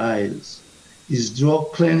in her eyes. His jaw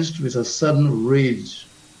clenched with a sudden rage.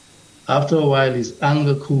 After a while, his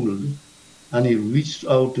anger cooled, and he reached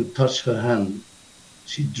out to touch her hand.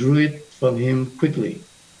 She drew it from him quickly,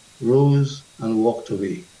 rose, and walked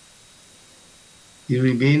away. He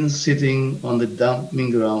remained sitting on the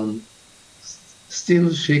damping ground,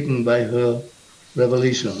 still shaken by her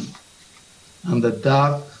revelation, and the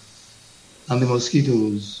dark and the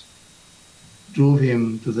mosquitoes drove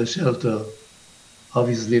him to the shelter of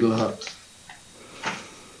his little hut.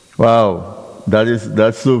 Wow,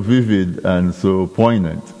 that's so vivid and so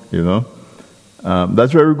poignant, you know.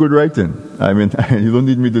 That's very good writing. I mean, you don't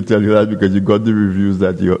need me to tell you that because you got the reviews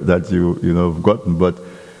that you have gotten, but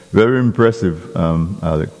very impressive,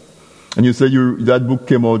 Alec. And you said that book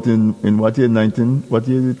came out in what year? What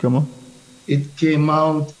year did it come out? It came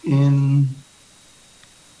out in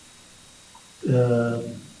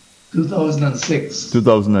 2006.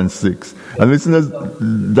 2006. And listeners,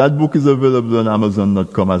 that book is available on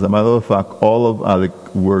Amazon.com. As a matter of fact, all of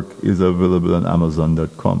Alec's work is available on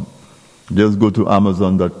Amazon.com. Just go to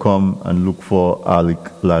Amazon.com and look for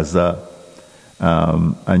Alec Lazar,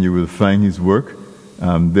 and you will find his work.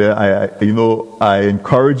 There, I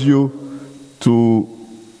encourage you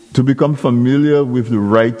to become familiar with the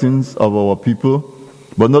writings of our people,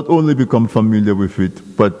 but not only become familiar with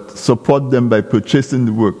it, but support them by purchasing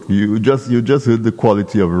the work. You just heard the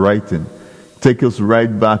quality of writing. Take us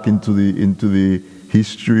right back into the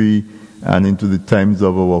history and into the times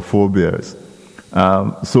of our forebears.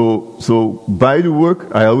 So buy the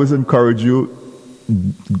work. I always encourage you,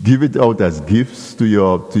 give it out as gifts to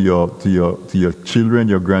your children,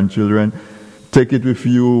 your grandchildren. Take it with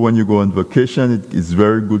you when you go on vacation. It's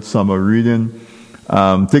very good summer reading.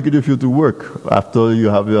 Take it with you to work. After you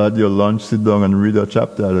have had your lunch, sit down and read a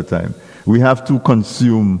chapter at a time. We have to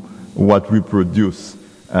consume what we produce,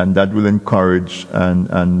 and that will encourage and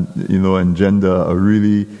engender a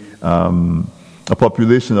really a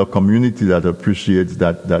population, a community that appreciates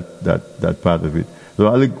that part of it. So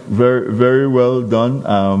Alec, very, very well done.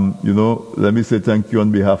 Let me say thank you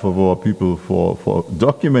on behalf of our people for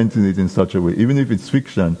documenting it in such a way. Even if it's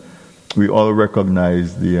fiction, we all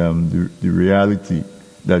recognize the reality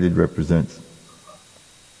that it represents.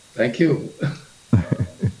 Thank you.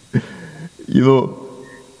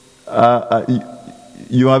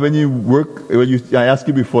 You have any work? I asked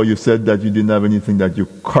you before, you said that you didn't have anything that you're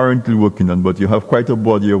currently working on, but you have quite a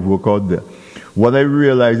body of work out there. What I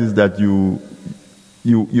realize is that you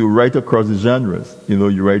write across the genres.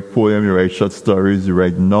 You write poems, you write short stories, you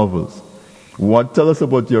write novels. Tell us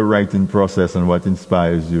about your writing process and what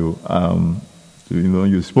inspires you.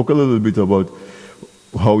 You spoke a little bit about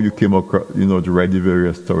how you came across, to write the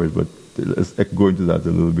various stories, but let's go into that a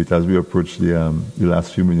little bit as we approach the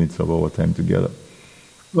last few minutes of our time together.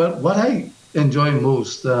 Well, what I enjoy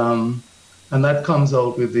most, and that comes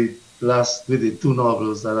out with the two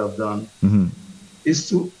novels that I've done, mm-hmm. is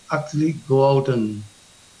to actually go out and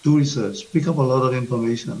do research, pick up a lot of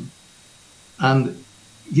information, and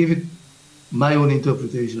give it my own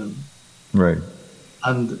interpretation. Right.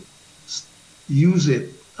 And use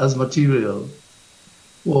it as material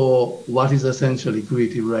for what is essentially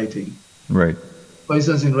creative writing. Right. For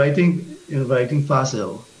instance, in writing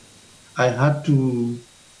Facile, I had to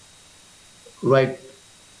write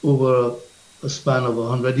over a span of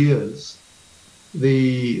 100 years.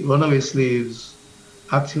 The runaway slaves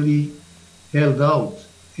actually held out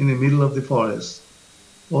in the middle of the forest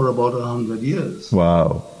for about 100 years.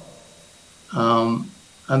 Wow. And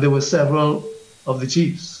there were several of the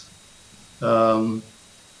chiefs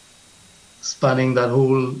spanning that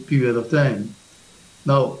whole period of time.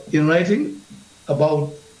 Now, in writing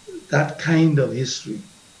about that kind of history,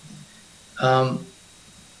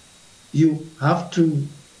 you have to,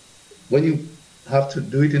 when you have to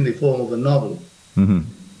do it in the form of a novel, mm-hmm.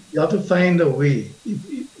 you have to find a way.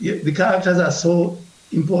 The characters are so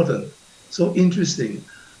important, so interesting.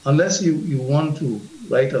 Unless you want to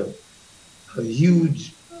write a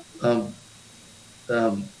huge,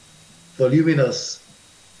 voluminous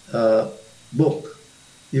book,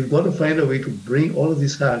 you've got to find a way to bring all of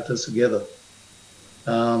these characters together.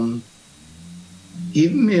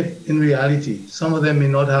 Even if in reality, some of them may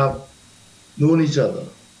not have known each other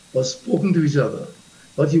or spoken to each other,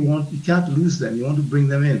 but you can't lose them. You want to bring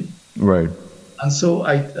them in. Right. And so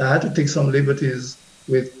I had to take some liberties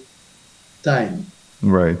with time.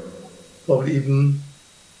 Right. Probably even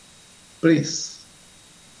place.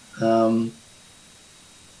 Have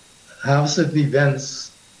certain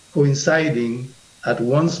events coinciding at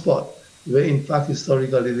one spot where in fact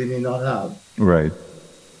historically they may not have. Right.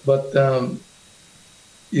 But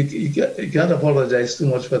you can't apologize too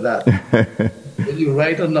much for that. When you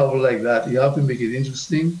write a novel like that, you have to make it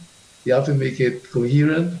interesting, you have to make it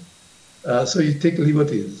coherent, so you take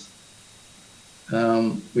liberties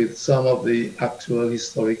with some of the actual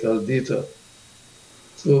historical data.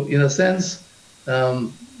 So in a sense,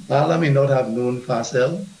 Bala may not have known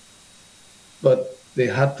Facile, but they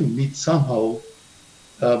had to meet somehow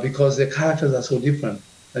because their characters are so different,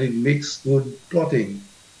 and it makes good plotting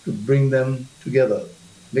to bring them together,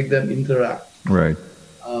 make them interact. Right.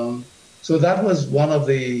 So that was one of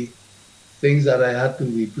the things that I had to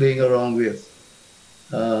be playing around with.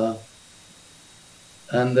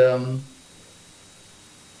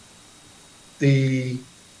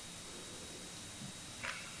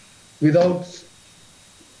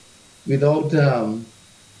 Without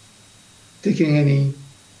taking any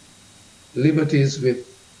liberties with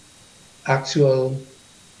actual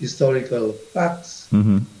historical facts,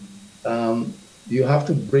 mm-hmm. You have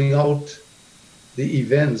to bring out the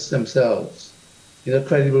events themselves in a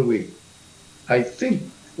credible way. I think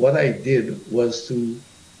what I did was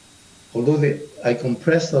although I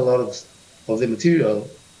compressed a lot of the material,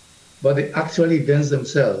 but the actual events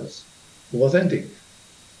themselves were authentic.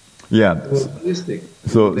 Yeah. They were realistic.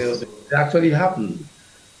 So they actually happened.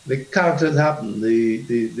 The characters happened.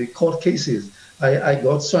 The court cases. I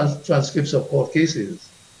got transcripts of court cases.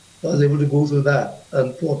 I was able to go through that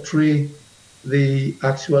and portray the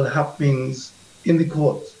actual happenings in the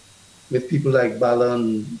court with people like Bala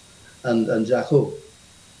and Jaco,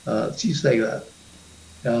 chiefs like that.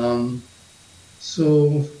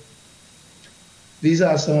 So these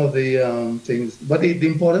are some of the things. But the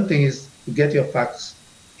important thing is to get your facts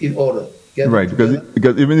in order. Right, because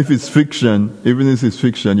even if it's fiction,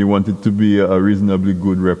 you want it to be a reasonably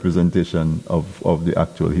good representation of the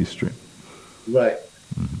actual history. Right.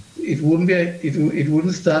 Mm-hmm. It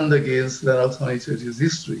wouldn't stand against Lennox Honeychurch's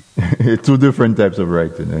history. Two different types of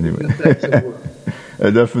writing, anyway. Different types of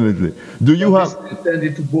work. Definitely. Do you have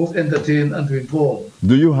intended to both entertain and to inform?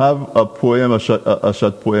 Do you have a poem, a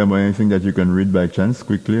short poem, or anything that you can read by chance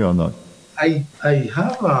quickly or not? I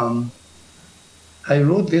have. I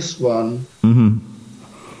wrote this one. Mm-hmm.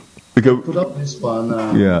 Because put up this one.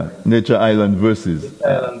 Nature Island Verses.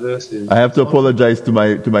 I have to apologize to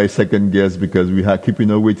my second guest because we are keeping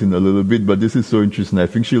her waiting a little bit, but this is so interesting. I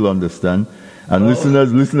think she'll understand. And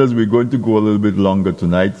listeners, we're going to go a little bit longer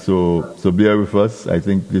tonight, so bear with us. I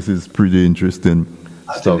think this is pretty interesting.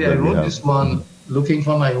 Actually, I wrote this one looking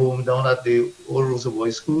for my home down at the Old Rosa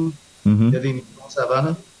Boys School, in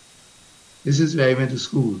Savannah. This is where I went to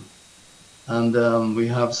school. And we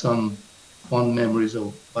have some fond memories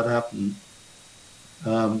of what happened.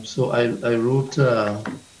 So I wrote a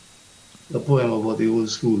poem about the old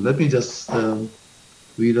school. Let me just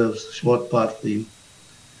read a short part for you.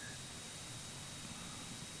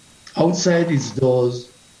 Outside its doors,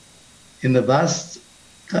 in the vast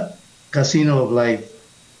casino of life,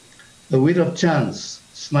 the wit of chance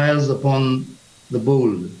smiles upon the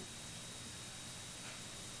bold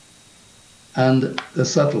and the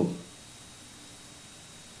subtle.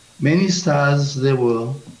 Many stars there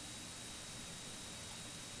were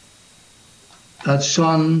that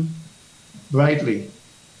shone brightly,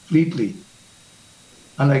 fleetly,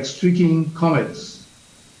 and like streaking comets,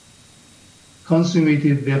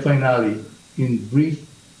 consummated their finale in brief,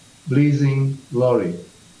 blazing glory.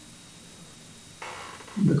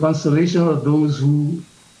 The constellation of those who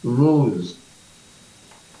rose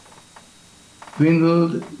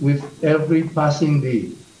dwindled with every passing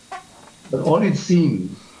day, but all it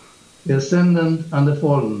seemed, the ascendant and the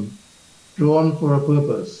fallen, drawn for a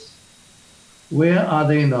purpose. Where are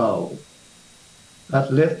they now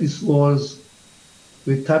that left its walls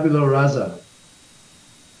with tabula rasa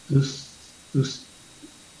to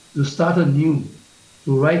start anew,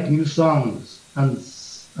 to write new songs and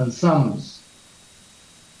psalms,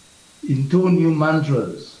 intone new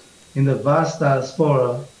mantras in the vast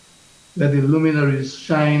diaspora where the luminaries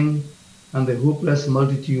shine and the hopeless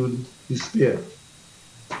multitude despair?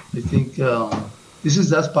 I think this is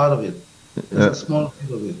just part of it. It's a small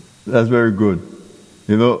bit of it. That's very good.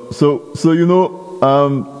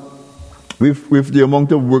 With the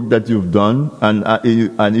amount of work that you've done, and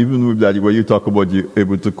even with that, where you talk about you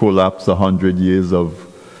able to collapse 100 years of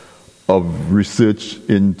research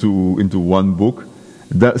into one book,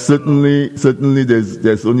 that certainly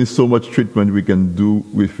there's only so much treatment we can do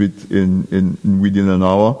with it in within an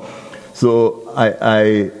hour. So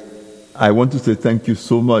I want to say thank you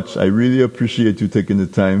so much. I really appreciate you taking the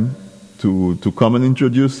time to come and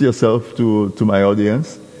introduce yourself to my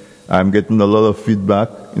audience. I'm getting a lot of feedback.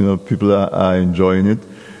 People are enjoying it.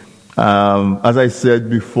 As I said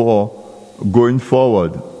before, going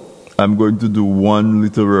forward, I'm going to do one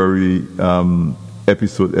literary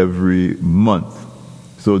episode every month.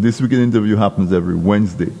 So this weekend interview happens every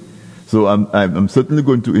Wednesday. So I'm certainly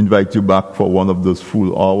going to invite you back for one of those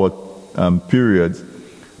full hour periods.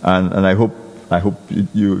 And I hope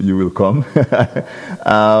you will come.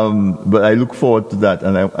 But I look forward to that.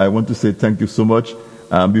 And I want to say thank you so much.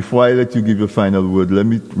 Before I let you give your final word, let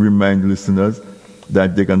me remind listeners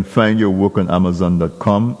that they can find your work on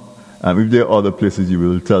Amazon.com. If there are other places, you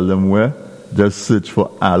will tell them where. Just search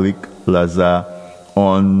for Alec Lazar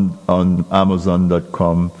on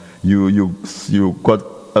Amazon.com. You got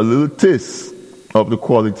a little taste of the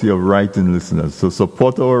quality of writing, listeners. So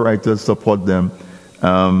support our writers, support them.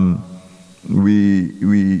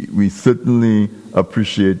 We certainly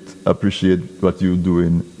appreciate what you're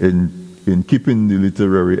doing in keeping the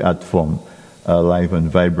literary art form alive and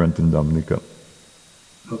vibrant in Dominica.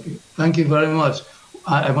 Okay, thank you very much.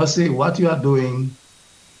 I must say what you are doing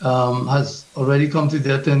has already come to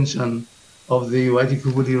the attention of the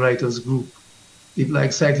Waitikubuli Writers Group. People are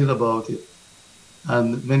excited about it,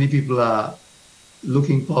 and many people are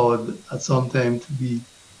looking forward at some time to be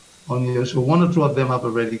on your show. One or two of them have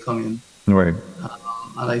already come in. Right.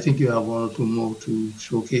 And I think you have one or two more to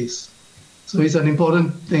showcase. So it's an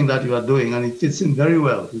important thing that you are doing, and it fits in very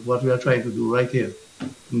well with what we are trying to do right here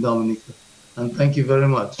in Dominica. And thank you very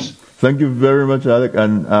much. Thank you very much, Alec.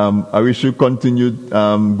 And I wish you continued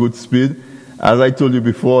good speed. As I told you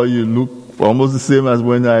before, you look almost the same as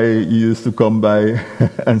when I used to come by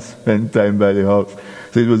and spend time by the house.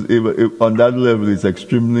 So it was on that level, it's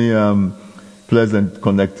extremely pleasant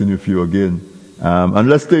connecting with you again. And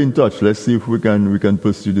let's stay in touch. Let's see if we can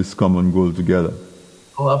pursue this common goal together.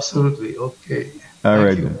 Oh, absolutely. Okay. All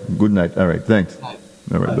right. Then. Good night. All right. Thanks. Night.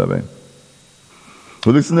 All right. Bye-bye.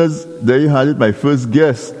 So listeners, there you had it. My first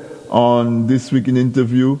guest on This Week in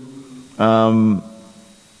Interview. Tonight,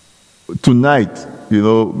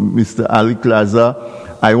 Mr. Ali Claza,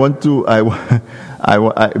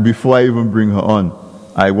 before I even bring her on,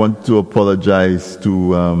 I want to apologize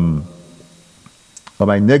to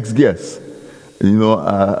my next guest,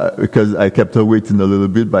 because I kept her waiting a little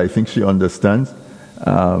bit, but I think she understands.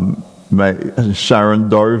 My Sharon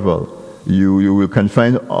Dorival. You can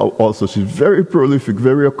find also, she's very prolific,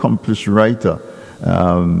 very accomplished writer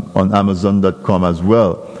on Amazon.com as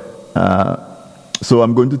well. So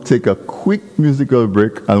I'm going to take a quick musical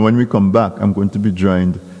break, and when we come back, I'm going to be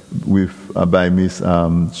joined by Miss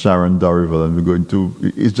Sharon Dorival, and we're going to.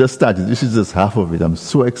 It's just started. This is just half of it. I'm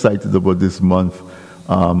so excited about this month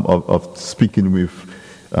of speaking with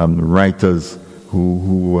writers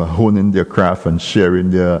who are honing their craft and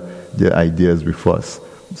sharing their ideas with us.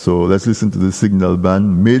 So let's listen to the Signal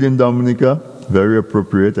Band, Made in Dominica, very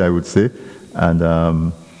appropriate, I would say, and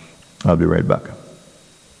I'll be right back.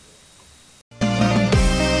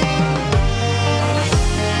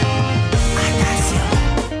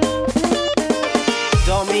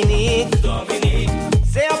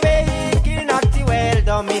 C'est un pays qui naturel,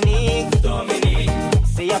 Dominique.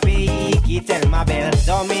 C'est un pays qui est tellement belle,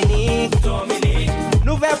 Dominique.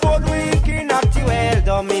 Nouvel produit qui naturel,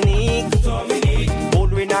 Dominique.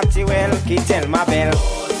 Produit naturel qui est tellement belle.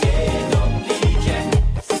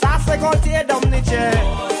 Ça c'est coltier Dominique.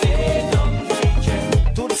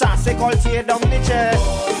 Tout ça c'est coltier Dominique.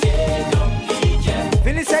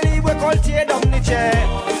 Fini c'est libre coltier Dominique.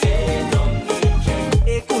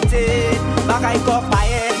 Écoutez, bagaille kop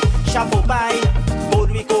paye, chapeau paye,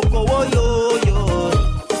 produit coco yo yo.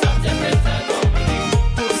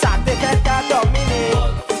 Tout ça te fait à Dominique.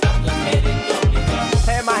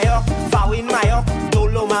 Hey Mayoc, Fawin Mayoc,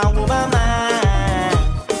 Dolo Maou Mama.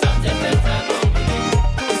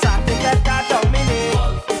 Tout ça te fait à Dominique.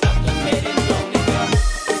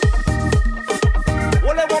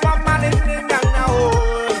 Ole wo mama ning nang na o.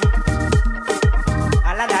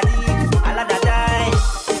 Ala dadi, ala dadai.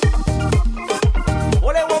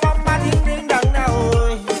 Ole wo mama ning nang na o.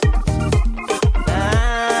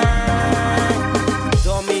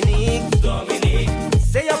 Dominique,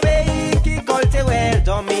 c'est un pays qui colte well,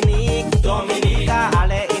 Dominique. Ta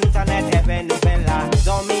ale internet even nouvelle là,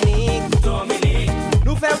 Dominique.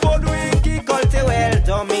 Nous fait produit qui colte well,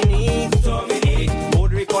 Dominique.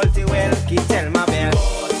 Produit colte well qui tellement belle.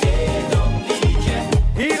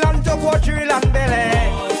 Il en te voiture il en belle.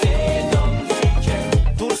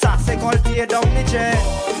 Tout ça c'est coltier Dominique.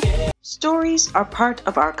 Stories are part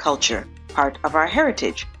of our culture, part of our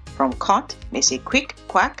heritage, from Cot, Missy Quick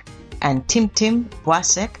Quack, and Tim Tim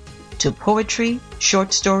Boisek, to poetry,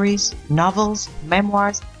 short stories, novels,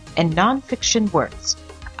 memoirs, and non-fiction works.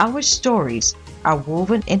 Our stories are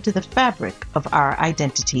woven into the fabric of our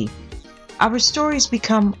identity. Our stories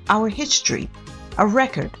become our history, a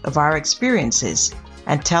record of our experiences,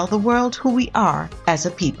 and tell the world who we are as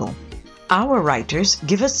a people. Our writers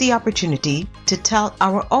give us the opportunity to tell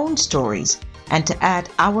our own stories and to add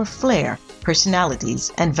our flair,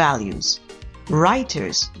 personalities, and values.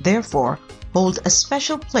 Writers, therefore, hold a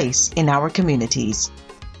special place in our communities.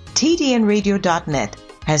 TDNRadio.net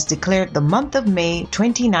has declared the month of May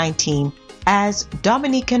 2019 as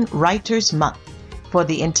Dominican Writers Month. For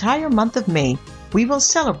the entire month of May, we will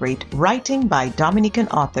celebrate writing by Dominican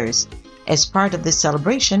authors. As part of this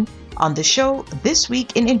celebration, on the show This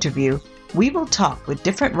Week in Interview, we will talk with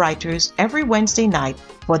different writers every Wednesday night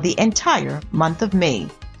for the entire month of May.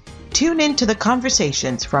 Tune in to the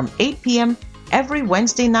conversations from 8 p.m. every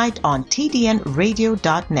Wednesday night on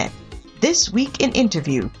TDNRadio.net. This Week in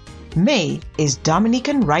Interview, May is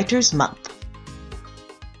Dominican Writers Month.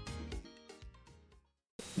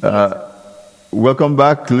 Welcome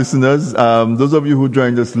back, listeners. Those of you who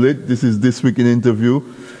joined us late, this is This Week in Interview.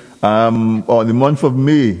 On the month of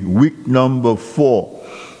May, week number 4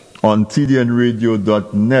 on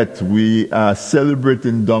TDNRadio.net, we are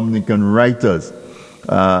celebrating Dominican writers.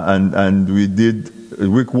 And we did,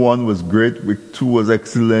 week 1 was great, week 2 was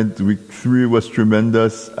excellent, week 3 was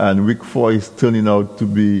tremendous, and week 4 is turning out to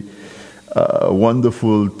be a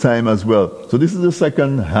wonderful time as well. So this is the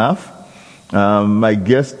second half. My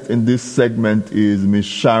guest in this segment is Miss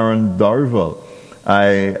Sharon Dorival.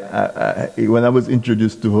 When I was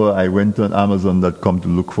introduced to her, I went on Amazon.com to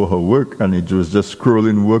look for her work, and it was just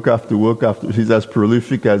scrolling work after work after. She's as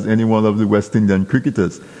prolific as any one of the West Indian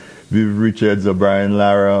cricketers. Viv Richards or Brian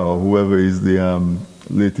Lara or whoever is the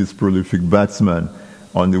latest prolific batsman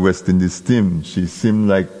on the West Indies team. She seemed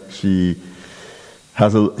like she's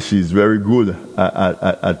very good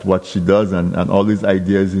at what she does and all these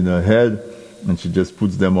ideas in her head, and she just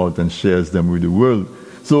puts them out and shares them with the world.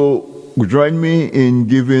 So join me in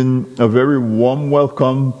giving a very warm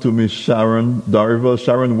welcome to Miss Sharon Darival.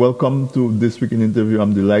 Sharon, welcome to This Week in Interview.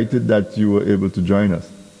 I'm delighted that you were able to join us.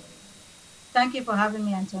 Thank you for having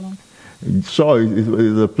me, Anthony. Sure, it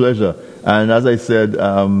is a pleasure. And as I said,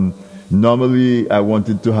 normally I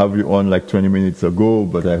wanted to have you on like 20 minutes ago,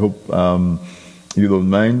 but I hope you don't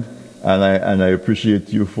mind. And I appreciate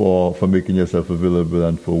you for making yourself available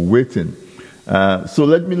and for waiting. So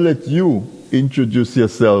let me let you introduce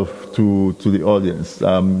yourself to the audience,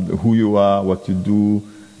 who you are, what you do,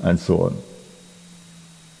 and so on.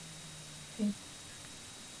 Okay.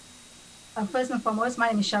 First and foremost, my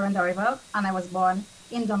name is Sharon Darival, and I was born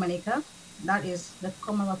in Dominica. That is the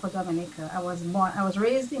Commonwealth of Dominica. I was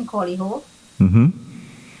raised in Coliho. Mm-hmm.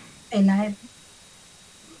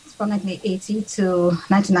 From 1980 to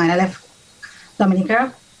 99, I left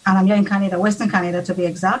Dominica, and I'm here in Canada, Western Canada to be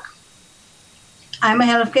exact. I'm a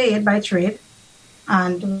healthcare aide by trade,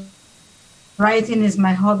 and writing is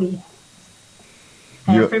my hobby.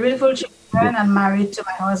 I have 3 beautiful children and married to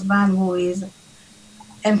my husband, who is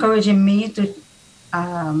encouraging me to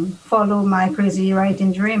follow my crazy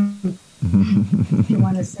writing dream. If you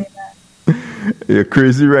want to say that. Your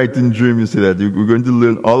crazy writing dream, you say that. We're going to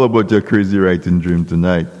learn all about your crazy writing dream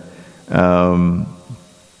tonight.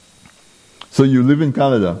 So you live in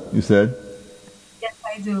Canada, you said? Yes,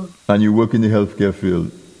 I do. And you work in the healthcare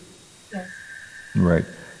field? Yes. Right.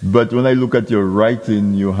 But when I look at your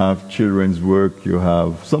writing, you have children's work, you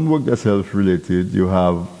have some work that's health-related, you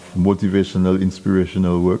have motivational,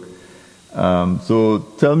 inspirational work. So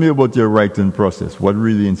tell me about your writing process. What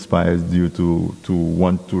really inspires you to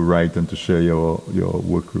want to write and to share your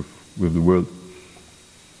work with the world?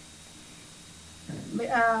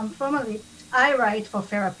 Formally, I write for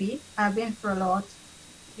therapy. I've been through a lot,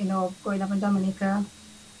 growing up in Dominica.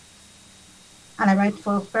 And I write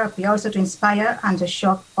for therapy also to inspire and to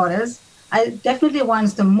shock others. I definitely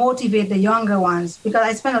want to motivate the younger ones because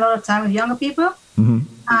I spend a lot of time with younger people. Mm-hmm.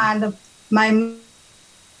 And my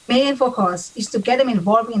main focus is to get them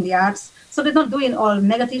involved in the arts so they're not doing all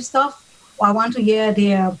negative stuff. I want to hear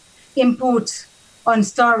their input on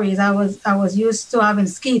stories. I was used to having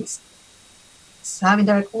skits, having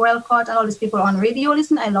Derek Wellcott and all these people on radio.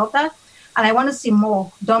 Listen, I love that. And I want to see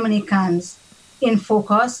more Dominicans in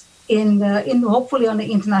focus, in hopefully on the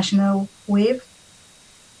international wave.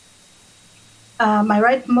 I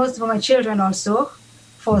write most for my children also,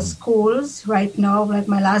 for schools right now. Like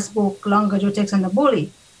my last book, Longer Joe Takes on the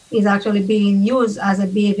Bully, is actually being used as a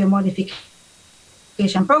behavior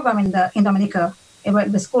modification program in Dominica,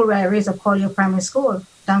 the school where I raised up, Collier Primary School,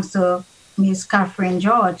 thanks to Miss Catherine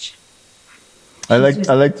George. I like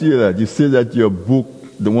to hear that. You say that your book,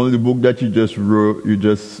 one of the book that you just wrote,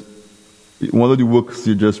 one of the works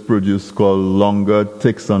you just produced called Longer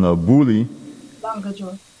Takes on a Bully. Longer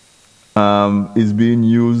Joe. Is being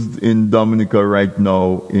used in Dominica right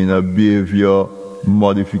now in a behavior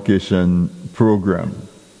modification program.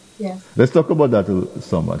 Yes. Let's talk about that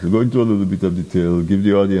so much. Go into a little bit of detail. Give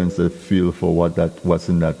the audience a feel for what's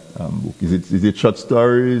in that book. Is it short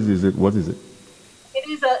stories? What is it?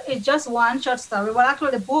 It's just one short story. Well,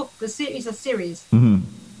 actually, the book is a series, mm-hmm.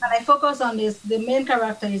 and I focus on this. The main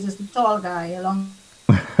character is this tall guy,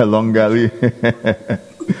 Long Gally.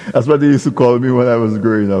 That's what they used to call me when I was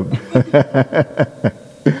growing up.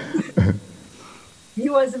 He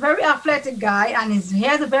was a very athletic guy, and he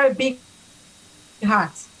has a very big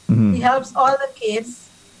heart. Mm-hmm. He helps all the kids.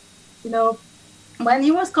 When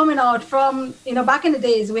he was coming out from, back in the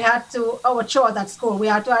days, we had our chores at school. We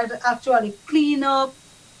had to actually clean up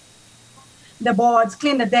the boards,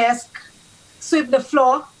 clean the desk, sweep the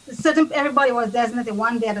floor. Everybody was designated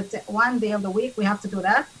one day of the week. We have to do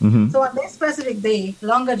that. Mm-hmm. So on this specific day,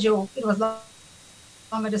 Longer Joe, it was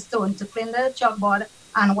Longer the Stone, to clean the chalkboard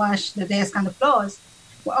and wash the desk and the floors.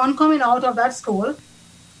 On coming out of that school,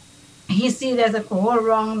 he sees there's a whole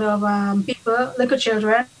round of people, little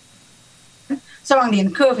children,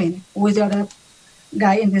 surrounding Kervin, who is the other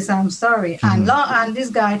guy in this story. Mm-hmm. And this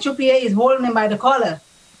guy, Chupier, is holding him by the collar.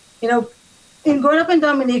 In growing up in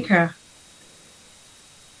Dominica,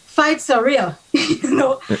 fights are real. If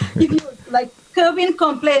you, like Kervin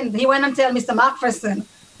complained, he went and tell Mr. McPherson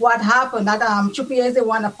what happened, that Chupier is the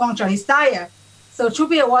one that punctured his tire. So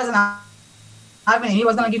Chupier wasn't having it. He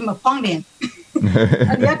was going to give him a pounding.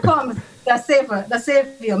 And here comes the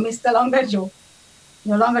savior, Mr. Longer Joe.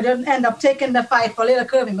 Longa Joe ended up taking the fight for little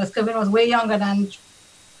Kervin, because Kervin was way younger than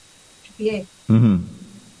Triple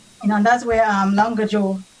Mm-hmm. And that's where Longa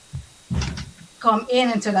Joe come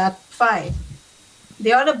into that fight.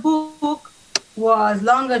 The other book was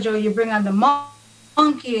Longa Joe, You Bring On the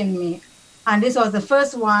Monkey in Me. And this was the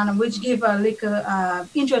first one, which gave a little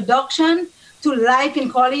introduction to life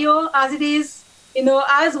in Collio as it is.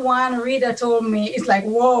 As one reader told me, it's like,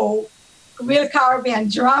 whoa, real Caribbean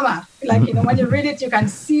drama. Like, when you read it, you can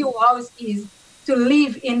see how it is to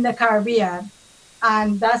live in the Caribbean.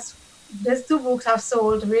 And these two books have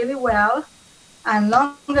sold really well. And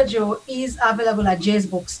Longa Joe is available at Jay's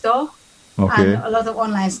Bookstore and a lot of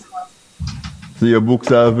online stores. So your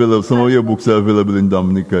books are available. Some of your books are available in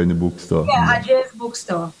Dominica in the bookstore. Yeah, at Jay's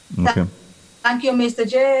Bookstore. Okay. Thank you, Mr.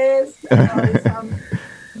 Jay's.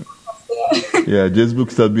 Yeah, Jay's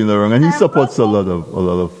Bookstore has been around, and he supports a lot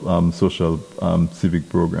of social civic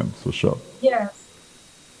programs. So sure. Yes.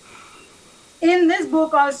 In this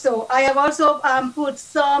book also, I have also put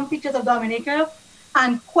some pictures of Dominica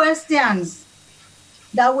and questions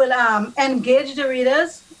that will engage the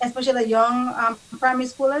readers, especially the young primary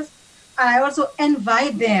schoolers. And I also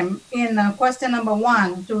invite them in question number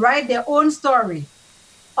 1 to write their own story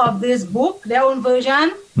of this book, their own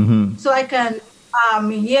version, so I can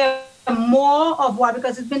hear more of what,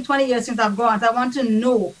 because it's been 20 years since I've gone. So I want to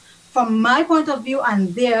know from my point of view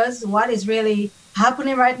and theirs what is really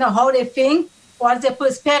happening right now, how they think, what's their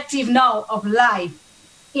perspective now of life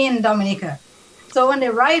in Dominica. So when they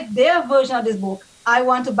write their version of this book, I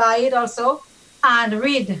want to buy it also and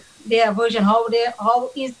read their version. Do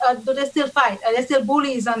they still fight? Are there still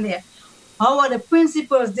bullies on there? How are the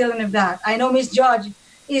principals dealing with that? I know Miss George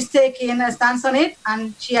is taking a stance on it,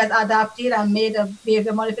 and she has adapted and made a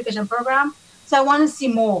behavior modification program. So I want to see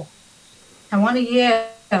more. I want to hear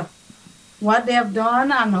what they have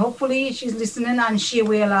done, and hopefully she's listening and she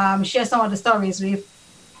will share some of the stories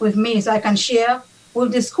with me, so I can share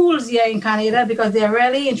with the schools here in Canada, because they're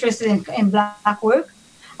really interested in Black work.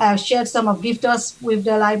 I've shared some of Gift Us with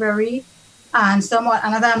the library, and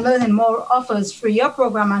another I'm learning more offers through your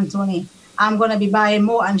program, Anthony. I'm going to be buying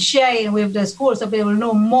more and sharing with the schools so they will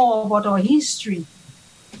know more about our history.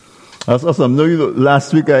 That's awesome. No,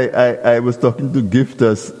 last week I was talking to Gift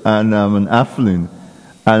Us and Afflin,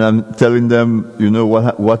 and I'm telling them,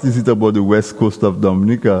 what is it about the west coast of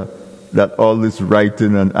Dominica that all this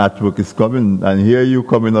writing and artwork is coming? And here you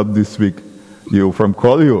coming up this week, you're from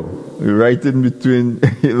Collio. You're right in between,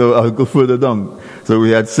 I'll go further down. So we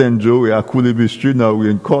had St. Joe, we had Coolidge Street, now we're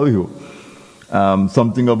in Collio.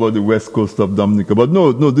 Something about the west coast of Dominica. But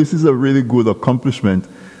no, this is a really good accomplishment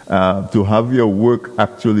to have your work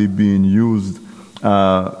actually being used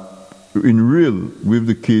in real with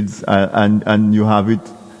the kids, and you have it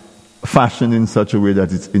fashioned in such a way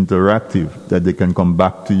that it's interactive, that they can come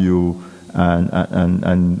back to you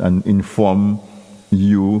and inform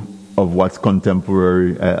you of what's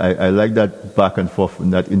contemporary. I like that back and forth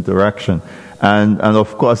and that interaction. And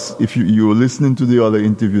of course, if you're listening to the other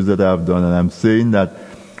interviews that I've done, and I'm saying that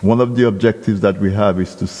one of the objectives that we have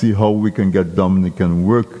is to see how we can get Dominican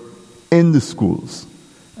work in the schools.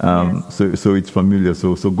 Yes. So it's familiar.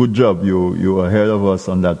 So good job. You're ahead of us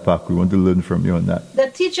on that path. We want to learn from you on that. The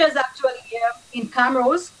teachers actually in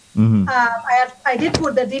Camrose, I did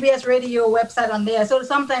put the DBS radio website on there. So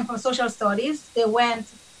sometimes from social studies, when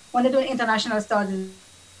they're doing international studies,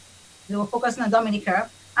 they were focusing on Dominica,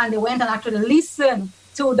 and they went and actually listened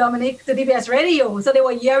to DBS radio. So they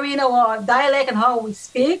were hearing our dialect and how we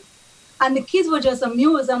speak. And the kids were just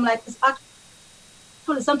amused. I'm like,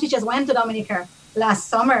 actually, some teachers went to Dominica last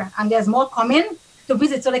summer, and there's more coming to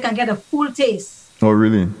visit so they can get a full taste. Oh,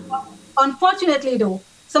 really? Unfortunately, though,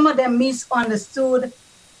 some of them misunderstood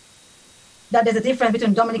that there's a difference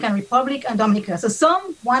between Dominican Republic and Dominica.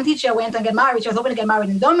 So one teacher went and get married. She was hoping to get married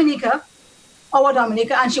in Dominica,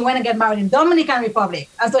 and she went and get married in Dominican Republic.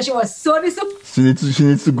 And so she was so disappointed. She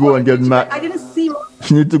needs to go and get married. I didn't see her.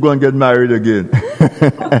 She needs to go and get married again.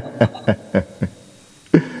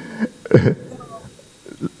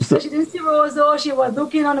 So she didn't see Rosa. She was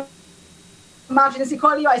looking on the map. She didn't see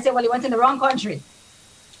Collio. I said, well, he went in the wrong country.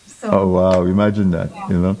 So, oh, wow. Imagine that,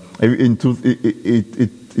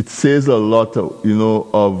 It says a lot,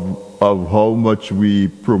 of how much we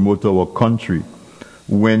promote our country,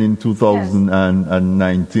 when in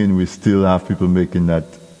 2019 we still have people making that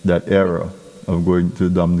error of going to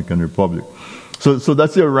the Dominican Republic. So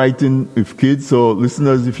that's your writing with kids. So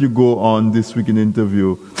listeners, if you go on This Week in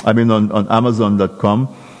Interview, on Amazon.com,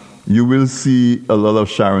 you will see a lot of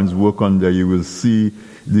Sharon's work on there. You will see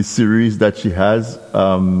the series that she has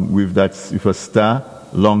with a star,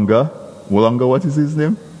 Longa. What is his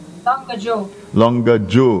name? Longer Joe. Longer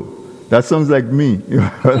Joe. That sounds like me.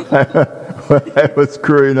 When I was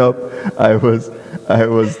growing up, I was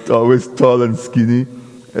always tall and skinny.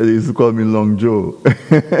 They used to call me Long Joe.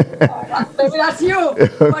 Maybe that's you.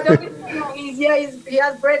 But he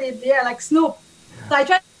has braided hair like Snoop. So I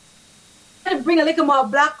tried to bring a little more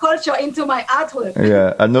black culture into my artwork.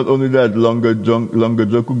 Yeah, and not only that, Longer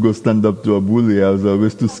Joe could go stand up to a bully. I was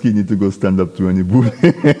always too skinny to go stand up to any bully.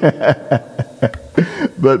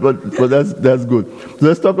 but that's good. So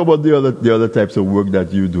let's talk about the other types of work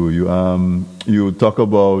that you do. You talk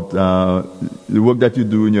about the work that you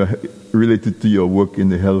do related to your work in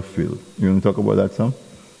the health field. You want to talk about that some?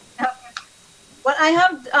 Well, I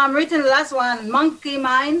have written the last one, Monkey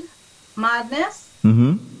Mind Madness.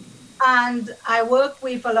 Mm-hmm. And I work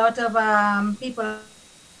with a lot of people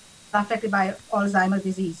affected by Alzheimer's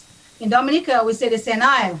disease. In Dominica, we say the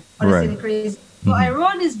senile, or they say the crazy. So I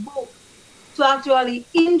wrote this book to actually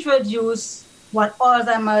introduce what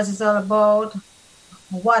Alzheimer's is all about,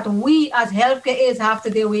 what we as healthcare aides have to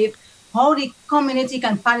deal with, how the community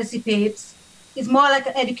can participate. It's more like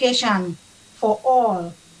an education for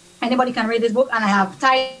all. Anybody can read this book, and I have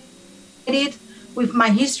tied it with my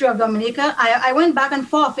history of Dominica. I went back and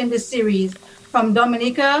forth in this series from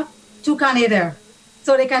Dominica to Canada,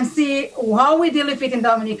 so they can see how we deal with it in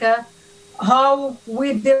Dominica, how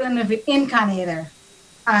we're dealing with it in Canada.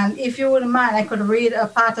 And if you wouldn't mind, I could read a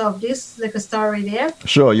part of this, like a story there.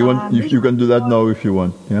 Sure, you can do that now if you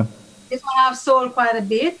want. Yeah. This one I've sold quite a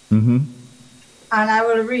bit. Mm-hmm. And I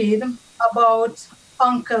will read about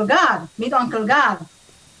Uncle God. Meet Uncle God.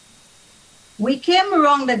 We came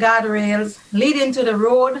around the guardrails leading to the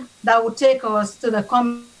road that would take us to the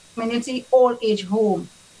community old age home.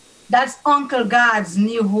 That's Uncle God's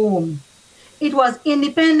new home. It was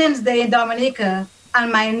Independence Day in Dominica,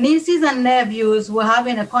 and my nieces and nephews were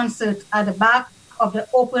having a concert at the back of the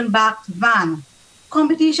open-backed van.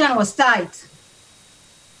 Competition was tight.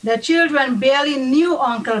 The children barely knew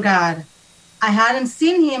Uncle God. I hadn't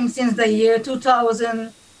seen him since the year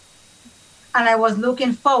 2000, and I was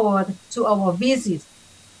looking forward to our visit.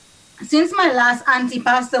 Since my last auntie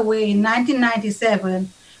passed away in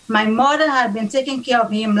 1997, my mother had been taking care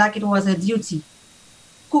of him like it was her duty,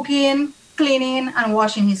 cooking, cleaning, and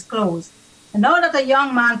washing his clothes. And now that a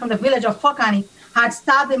young man from the village of Fokani had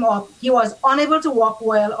stabbed him up, he was unable to walk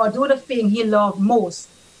well or do the thing he loved most,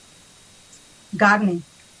 gardening.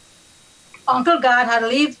 Uncle God had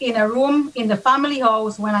lived in a room in the family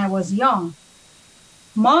house when I was young.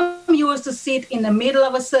 Mom used to sit in the middle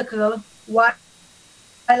of a circle while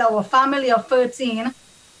our family of 13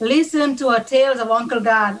 listened to her tales of Uncle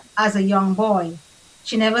God as a young boy.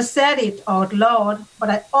 She never said it out loud, but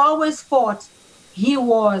I always thought he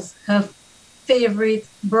was her favorite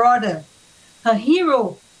brother, her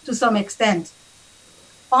hero to some extent.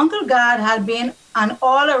 Uncle God had been an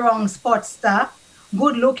all-around sports star,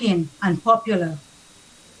 good-looking and popular.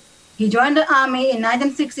 He joined the army in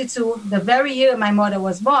 1962, the very year my mother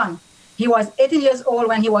was born. He was 18 years old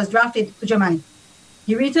when he was drafted to Germany.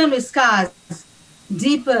 He returned with scars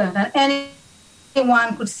deeper than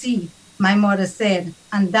anyone could see, my mother said,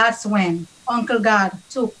 and that's when Uncle God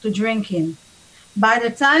took to drinking. By the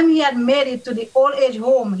time he had made it to the old age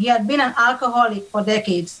home, he had been an alcoholic for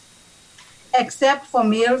decades. Except for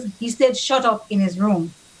meals, he stayed shut up in his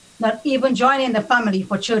room, not even joining the family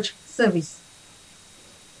for church service.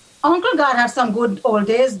 Uncle God had some good old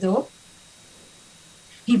days, though.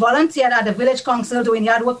 He volunteered at the village council doing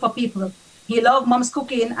yard work for people. He loved Mom's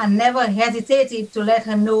cooking and never hesitated to let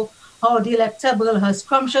her know how delectable her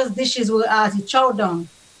scrumptious dishes were as he chowed down.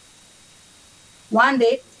 One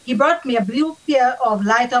day, he brought me a blue pair of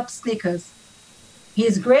light-up Snickers.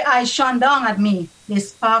 His gray eyes shone down at me. They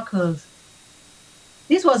sparkled.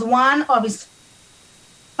 This was one of his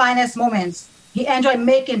finest moments. He enjoyed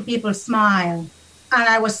making people smile, and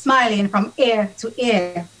I was smiling from ear to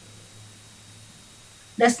ear.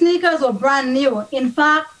 The sneakers were brand new. In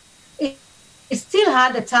fact, it still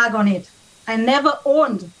had the tag on it. I never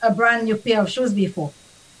owned a brand new pair of shoes before.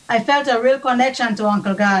 I felt a real connection to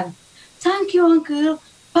Uncle God. Thank you, Uncle.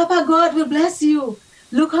 Papa God will bless you.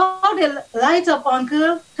 Look how they light up,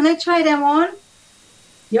 Uncle. Can I try them on?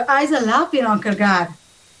 Your eyes are laughing, Uncle God.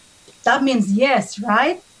 That means yes,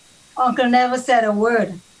 right? Uncle never said a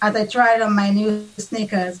word as I tried on my new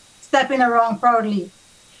sneakers, stepping around proudly,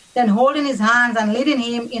 then holding his hands and leading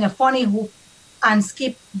him in a funny hoop and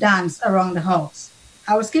skip dance around the house.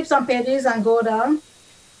 I would skip some pages and go down.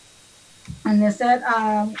 And they said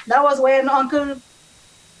that was when Uncle,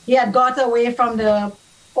 he had got away from the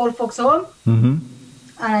old folks home. Mm-hmm.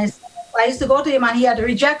 And I used to go to him and he had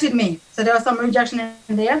rejected me. So there was some rejection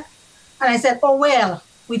in there. And I said, oh, well,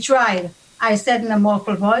 We tried, I said in a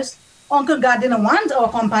muffled voice. Uncle God didn't want our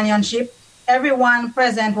companionship. Everyone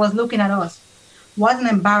present was looking at us. What an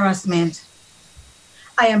embarrassment.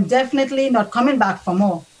 I am definitely not coming back for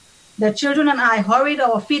more. The children and I hurried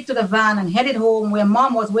our feet to the van and headed home where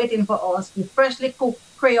Mom was waiting for us with freshly cooked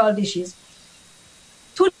Creole dishes.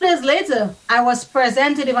 2 days later, I was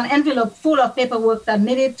presented with an envelope full of paperwork that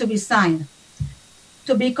needed to be signed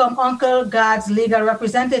to become Uncle God's legal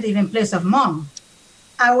representative in place of Mom.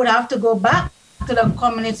 I would have to go back to the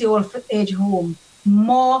community old age home.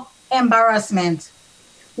 More embarrassment.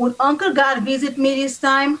 Would Uncle God visit me this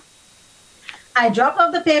time? I dropped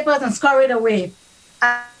off the papers and scurried away.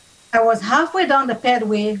 I was halfway down the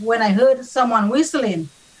pathway when I heard someone whistling.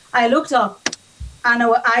 I looked up and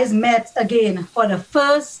our eyes met again for the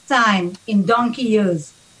first time in donkey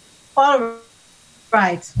years. All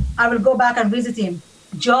right, I will go back and visit him,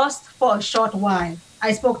 just for a short while,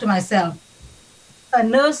 I spoke to myself. A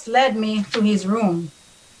nurse led me to his room.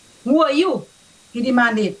 Who are you? He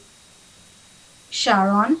demanded.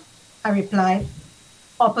 Sharon, I replied,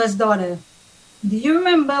 Upper's daughter. Do you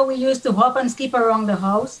remember we used to hop and skip around the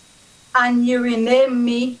house and you renamed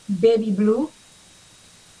me Baby Blue?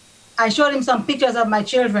 I showed him some pictures of my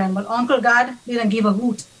children, but Uncle God didn't give a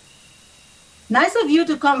hoot. Nice of you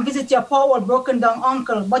to come visit your poor old broken down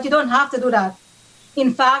uncle, but you don't have to do that.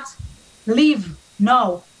 In fact, leave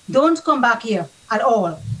now. Don't come back here at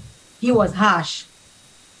all. He was harsh.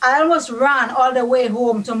 I almost ran all the way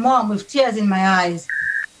home to Mom with tears in my eyes.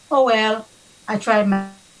 Oh well, I tried my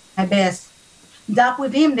best. Dap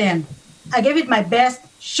with him then. I gave it my best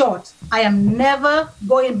shot. I am never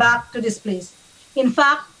going back to this place. In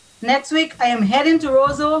fact, next week I am heading to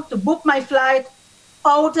Roseau to book my flight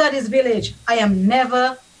out of this village. I am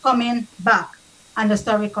never coming back. And the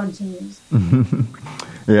story continues.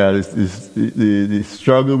 Yeah, the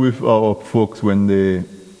struggle with our folks when they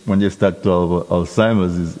start to have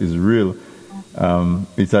Alzheimer's is real.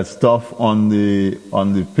 It's as tough on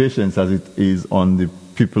the patients as it is on the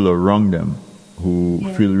people around them who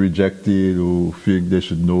feel rejected, who feel they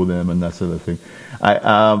should know them, and that sort of thing.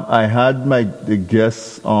 I had the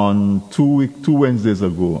guest on two Wednesdays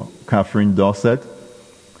ago, Catherine Dorset.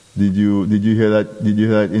 Did you hear that? Did you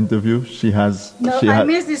hear that interview? I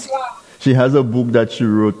missed this one. She has a book that she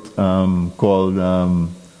wrote called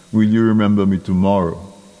 "Will You Remember Me Tomorrow?"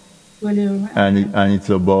 Will you remember? And it's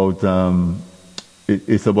about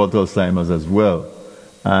it's about Alzheimer's as well.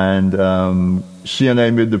 And she and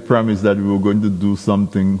I made the promise that we were going to do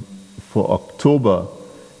something for October,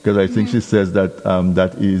 because I think she says that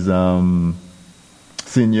that is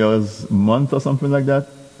Seniors Month or something like that.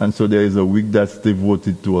 And so there is a week that's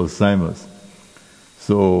devoted to Alzheimer's.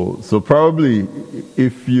 So probably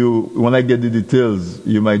when I get the details,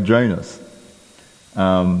 you might join us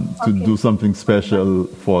to do something special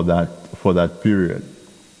for that period.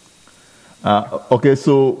 Okay,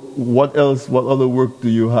 so what else? What other work do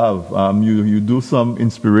you have? You do some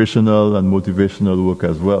inspirational and motivational work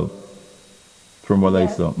as well, from what I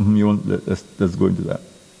saw. Let's go into that.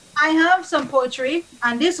 I have some poetry,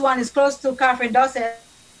 and this one is close to Catherine Dorset,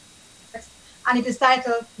 and it is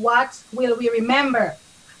titled "What Will We Remember?"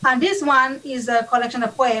 And this one is a collection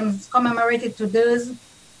of poems commemorated to those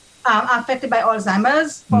affected by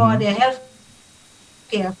Alzheimer's or their health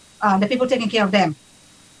care, the people taking care of them.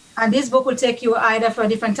 And this book will take you either for a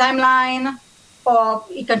different timeline, or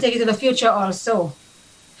it can take you to the future also.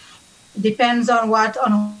 Depends on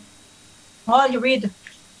how you read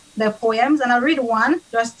the poems. And I'll read one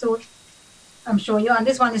just to show you. And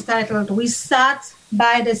this one is titled, "We Sat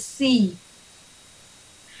by the Sea."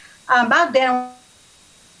 Back then,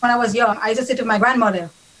 when I was young, I used to sit with my grandmother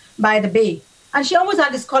by the bay. And she always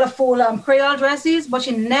had these colorful Creole dresses, but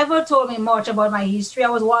she never told me much about my history. I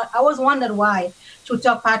was wondered why she would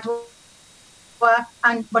talk patois,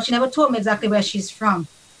 but she never told me exactly where she's from.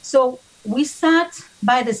 So we sat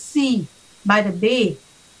by the sea, by the bay.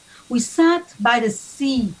 We sat by the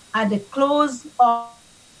sea at the close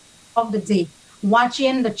of the day,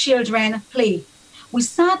 watching the children play. We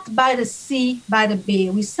sat by the sea, by the bay.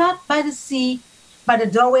 We sat by the sea, by the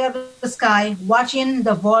doorway of the sky, watching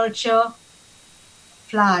the vulture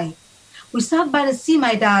fly. We sat by the sea,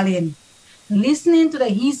 my darling, listening to the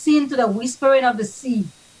hissing, to the whispering of the sea,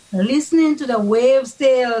 listening to the waves'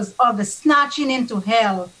 tales of the snatching into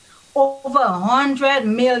hell. Over 100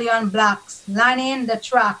 million blacks lining the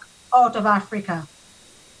track out of Africa.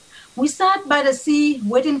 We sat by the sea,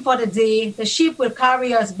 waiting for the day the ship will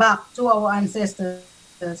carry us back to our ancestors.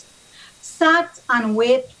 Sat and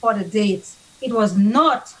wait for the date. It was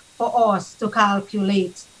not for us to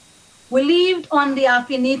calculate. We lived on the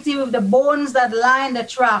affinity with the bones that line the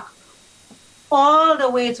track. all the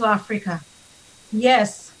way to Africa.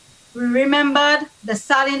 Yes, we remembered the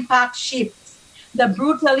saline-packed ships, the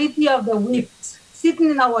brutality of the whips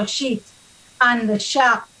sitting in our sheet, and the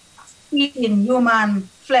sharks eating human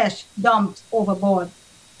flesh dumped overboard.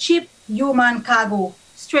 Cheap human cargo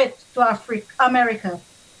straight to America.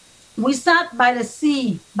 We sat by the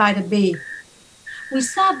sea, by the bay. We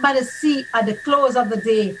sat by the sea at the close of the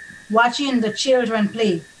day, watching the children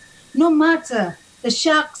play. No matter the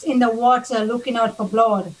sharks in the water looking out for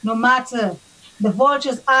blood, no matter the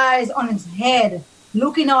vulture's eyes on its head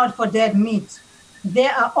looking out for dead meat,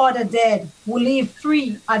 there are other dead who live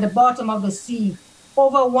free at the bottom of the sea.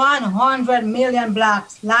 Over 100 million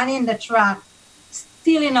blacks lining the track,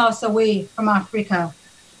 stealing us away from Africa.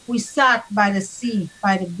 We sat by the sea,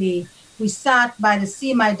 by the bay. We sat by the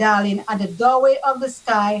sea, my darling, at the doorway of the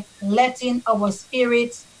sky, letting our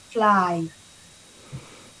spirits fly.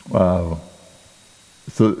 Wow.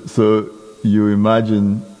 So you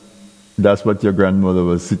imagine that's what your grandmother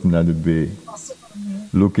was sitting at the bay,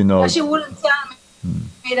 looking out. But she wouldn't tell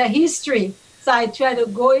me the history. So I try to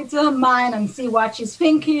go into her mind and see what she's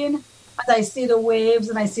thinking as I see the waves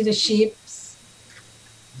and I see the ships.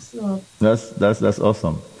 So that's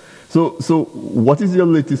awesome. So what is your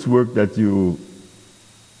latest work that you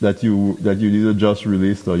either just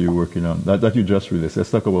released or you're working on that you just released?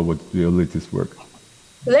 Let's talk about your latest work.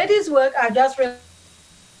 The latest work I just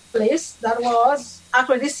released, that was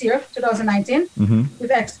actually this year, 2019,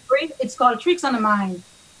 with X3. It's called Tricks on the Mind.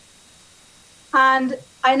 And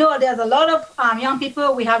I know there's a lot of young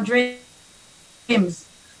people, we have dreams.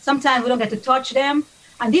 Sometimes we don't get to touch them.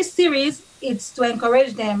 And this series, it's to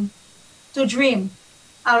encourage them to dream.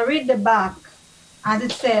 I'll read the back. As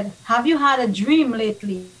it said, have you had a dream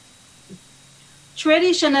lately?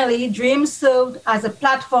 Traditionally, dreams served as a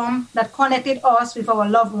platform that connected us with our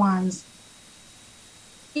loved ones.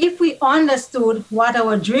 If we understood what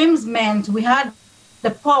our dreams meant, we had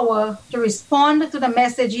the power to respond to the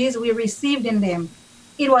messages we received in them.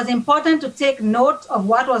 It was important to take note of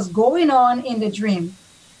what was going on in the dream.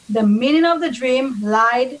 The meaning of the dream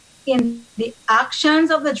lied in the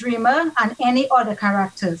actions of the dreamer and any other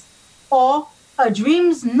characters. Or a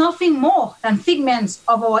dream's nothing more than figments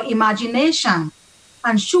of our imagination,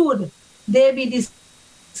 and should they be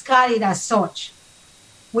discarded as such.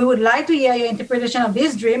 We would like to hear your interpretation of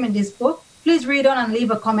this dream in this book. Please read on and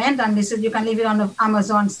leave a comment, and you can leave it on the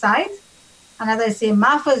Amazon site. And as I say,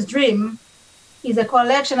 Martha's Dream is a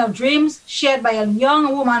collection of dreams shared by a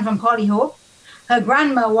young woman from Collie Hope. Her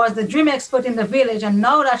grandma was the dream expert in the village, and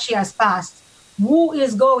now that she has passed, who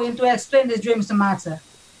is going to explain these dreams to Martha?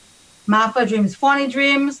 Martha dreams funny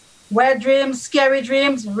dreams, wet dreams, scary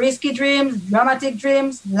dreams, risky dreams, dramatic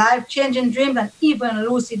dreams, life-changing dreams, and even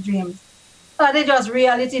lucid dreams. Are they just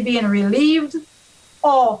reality being relieved?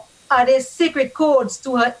 Or are they secret codes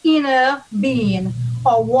to her inner being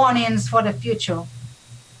or warnings for the future?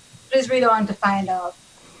 Please read on to find out.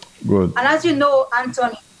 Good. And as you know,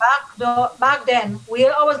 Anthony, back then, we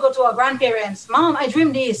always go to our grandparents. Mom, I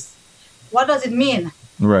dreamed this. What does it mean?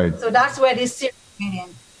 Right. So that's where this series came in.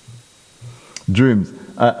 Dreams,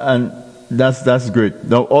 and that's great.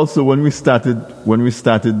 Now, also when we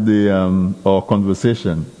started the our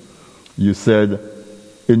conversation, you said,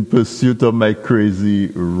 "In pursuit of my crazy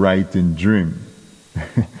writing dream."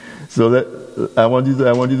 So I want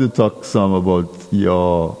you to talk some about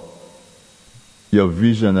your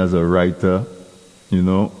vision as a writer. You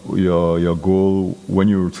know, your goal when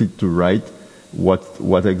you sit to write.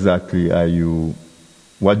 What exactly are you?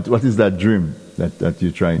 What is that dream that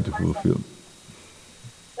you're trying to fulfill?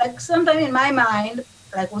 Like sometimes in my mind,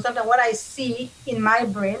 like sometimes what I see in my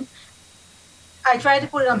brain, I try to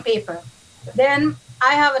put it on paper. Then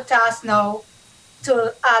I have a task now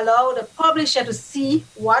to allow the publisher to see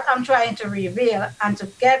what I'm trying to reveal and to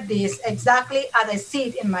get this exactly as I see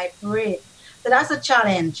it in my brain. So that's a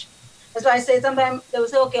challenge. That's why I say sometimes they will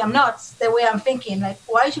say, okay, I'm not the way I'm thinking. Like,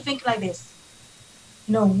 why is she thinking like this?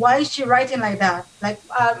 You know, why is she writing like that? Like,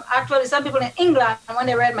 actually, some people in England, when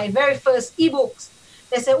they read my very first ebooks,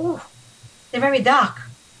 they say, ooh, they're very dark.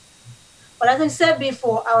 But as I said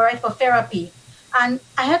before, I write for therapy. And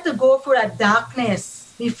I had to go through that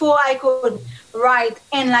darkness before I could write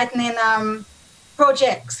enlightening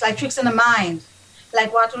projects like Tricks in the Mind,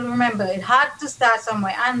 like What We'll Remember. It had to start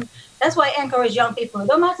somewhere. And that's why I encourage young people.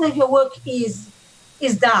 No matter if your work is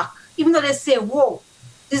dark, even though they say, whoa,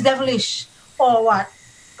 this is devilish, or what,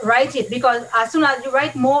 write it. Because as soon as you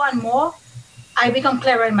write more and more, I become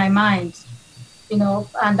clearer in my mind. You know,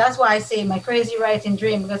 and that's why I say my crazy writing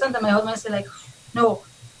dream. Because sometimes my husband say like, no,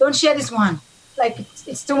 don't share this one. Like,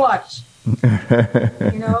 it's too much.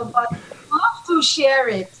 You know, but you have to share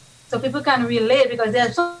it so people can relate, because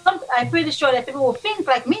there's some, I'm pretty sure that people will think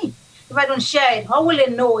like me. If I don't share it, how will they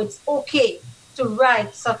know it's okay to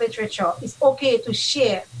write such literature? It's okay to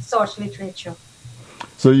share such literature.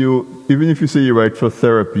 So you, even if you say you write for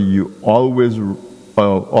therapy, you always,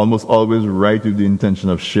 almost always write with the intention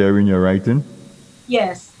of sharing your writing?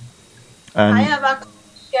 Yes. And I have actually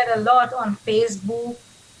shared a lot on Facebook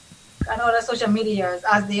and other social medias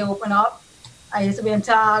as they open up. I used to be in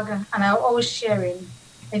tag, and I'm always sharing.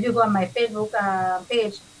 If you go on my Facebook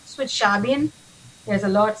page, Sweet Shabin, there's a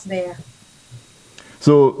lot there.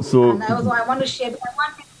 So and I want to share, because I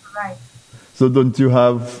want people to write. So don't you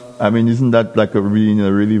have, I mean, isn't that like being in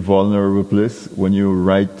a really vulnerable place when you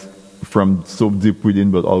write from so deep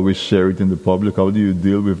within but always share it in the public? How do you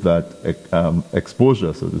deal with that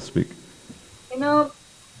exposure, so to speak? You know,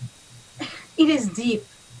 it is deep.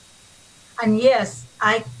 And yes,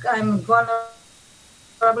 I'm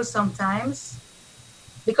vulnerable sometimes,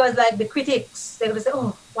 because like the critics, they're going to say,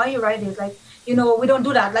 oh, why you write this? Like, you know, we don't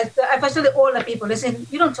do that. Like, especially the older people, they say,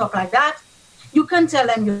 you don't talk like that. You can tell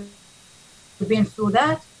them you've been through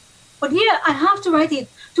that. But yeah, I have to write it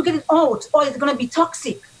to get it out, or it's going to be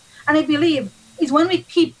toxic. And I believe it's when we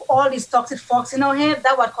keep all these toxic thoughts in our head,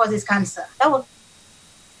 that's what causes cancer. That what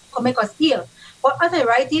make us ill. But as I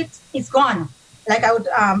write it, it's gone. Like I would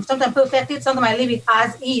sometimes perfect it, sometimes I leave it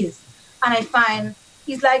as is. And I find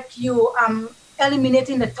it's like you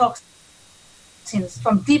eliminating the toxins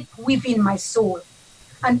from deep within my soul.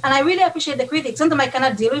 And I really appreciate the critics. Sometimes I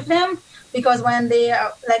cannot deal with them, because when they,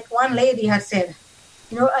 like one lady had said,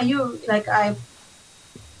 you know, are you going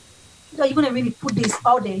to really put this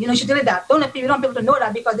out there? You know, you should do that. Don't want people to know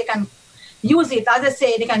that, because they can use it. As I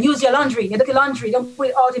say, they can use your laundry, your dirty laundry. Don't put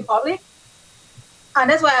it out in public. And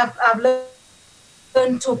that's why I've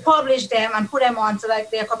learned to publish them and put them on, so like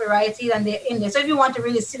they're copyrighted and they're in there. So if you want to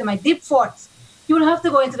really see my deep thoughts, you will have to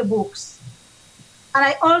go into the books. And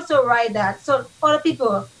I also write that so other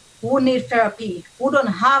people who need therapy, who don't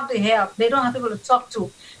have the help, they don't have people to talk to,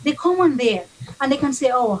 they come on there and they can say,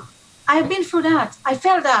 oh, I've been through that. I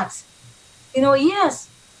felt that. You know, yes,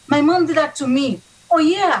 my mom did that to me. Oh,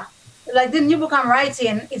 yeah, like the new book I'm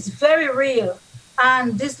writing, it's very real.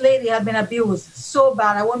 And this lady had been abused so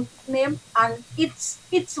bad, I won't name. And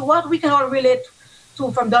it's what we can all relate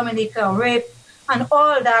to from Dominica, rape and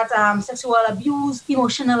all that sexual abuse,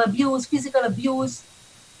 emotional abuse, physical abuse.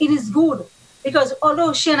 It is good, because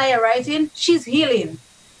although she and I are writing, she's healing.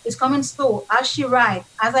 It's coming slow. As she writes,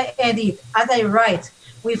 as I edit, as I write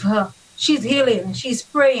with her, she's healing, she's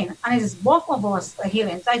praying, and it is both of us are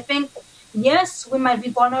healing. So I think, yes, we might be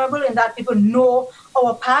vulnerable in that people know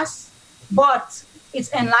our past, but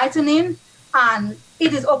it's enlightening, and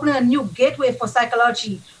it is opening a new gateway for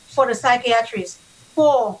psychology, for the psychiatrists,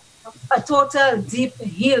 for a total deep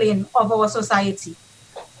healing of our society.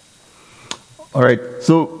 All right.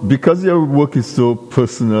 So because your work is so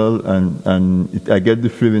personal, and I get the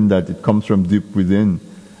feeling that it comes from deep within,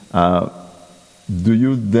 do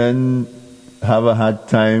you then have a hard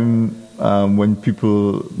time when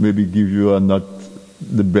people maybe give you not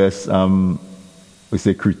the best, we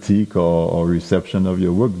say, critique or reception of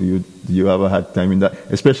your work? Do you have a hard time in that,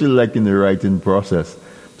 especially like in the writing process?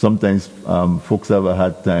 Sometimes folks have a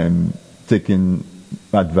hard time taking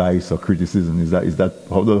advice or criticism. Is that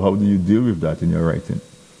how do you deal with that in your writing?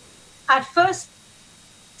 At first,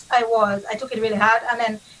 I took it really hard, and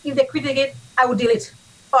then if they critique it, I would delete,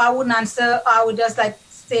 or I wouldn't answer, or I would just like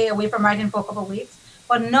stay away from writing for a couple of weeks.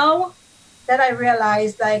 But now that I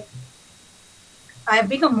realized, like, I've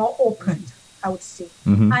become more open, I would say,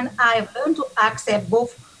 and I've learned to accept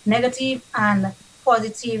both negative and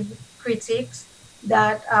positive critiques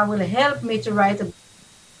that will help me to write a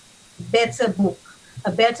better book,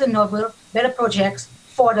 a better novel, better projects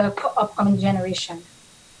for the upcoming generation.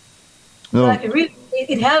 No. Like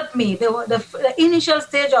it helped me. The initial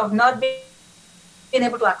stage of not being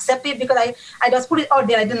able to accept it, because I just put it out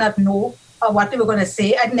there. I did not know what people were going to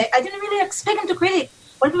say. I didn't really expect them to critique.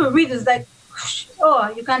 When people read, it's like,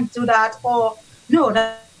 oh, you can't do that, or no,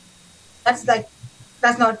 that's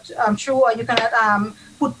not true, or you cannot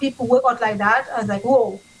put people work out like that. I was like,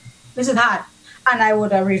 whoa, this is hard. And I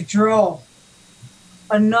would withdraw.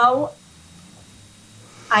 But now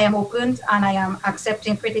I am open and I am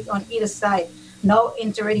accepting critics on either side. Now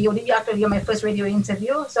into radio, actually you're my first radio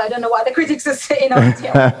interview, so I don't know what the critics are saying on it.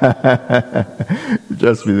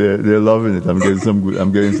 Trust me, they're loving it. I'm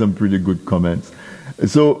getting some pretty good comments.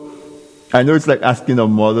 So I know it's like asking a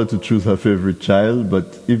mother to choose her favorite child,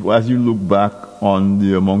 but as you look back on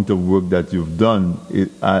the amount of work that you've done,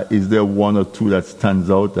 is there one or two that stands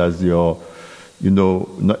out as your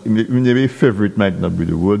maybe favorite might not be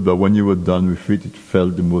the word, but when you were done with it, it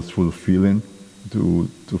felt the most fulfilling to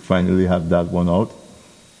finally have that one out?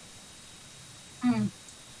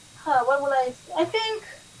 What will I think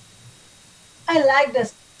I like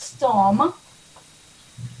the Storm,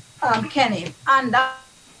 Kenny, and that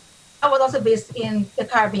was also based in the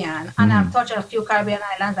Caribbean, and I've touched a few Caribbean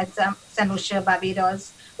islands like St. Lucia,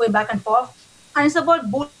 Barbados, going back and forth, and it's about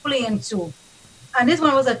bullying too. And this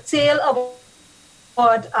one was a tale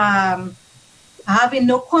about having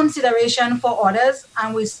no consideration for others,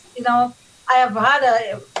 and I have had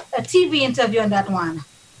a TV interview on that one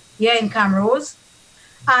here in Camrose,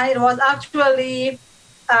 and it was actually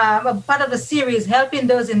a part of the series helping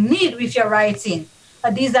those in need with your writing,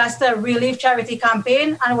 a disaster relief charity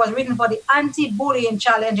campaign, and it was written for the anti-bullying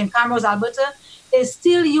challenge in Camrose, Alberta. They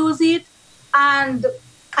still use it, and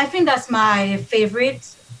I think that's my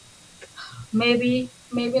favorite. Maybe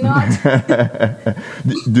not.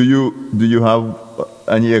 Do you have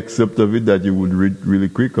any excerpt of it that you would read really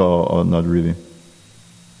quick or not really?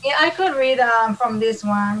 Yeah, I could read from this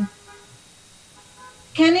one.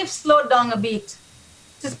 Kenneth slowed down a bit.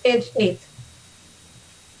 This is page 8.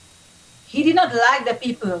 He did not like the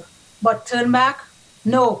people, but turn back?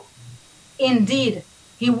 No. Indeed,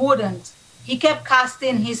 he wouldn't. He kept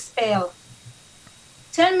casting his spell.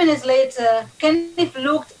 10 minutes later, Kenneth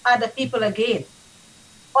looked at the people again.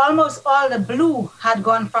 Almost all the blue had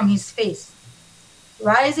gone from his face.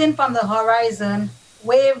 Rising from the horizon,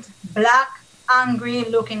 waved black,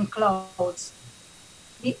 angry-looking clouds.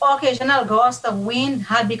 The occasional gust of wind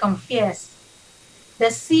had become fierce. The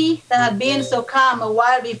sea that had been so calm a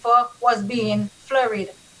while before was being flurried.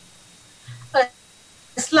 A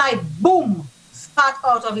slight boom spat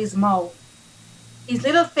out of his mouth. His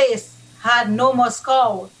little face had no more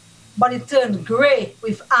scowl, but it turned gray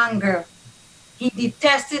with anger. He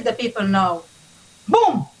detested the people now.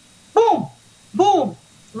 Boom! Boom! Boom!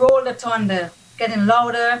 Rolled the thunder, getting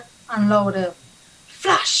louder and louder.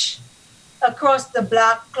 Flash! Across the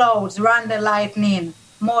black clouds ran the lightning,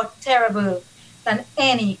 more terrible than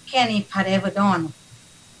any Kenneth had ever done.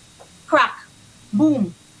 Crack!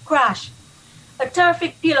 Boom! Crash! A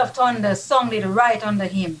terrific peal of thunder sounded right under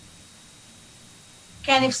him.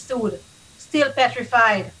 Kenneth stood, still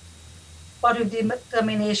petrified, but with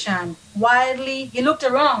determination. Wildly, he looked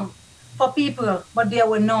around for people, but there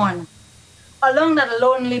were none. Along that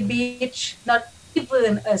lonely beach, not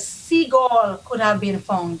even a seagull could have been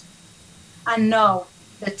found. And now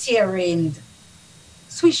the tear rained.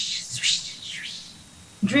 Swish, swish, swish.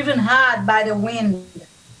 Driven hard by the wind,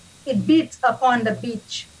 it beat upon the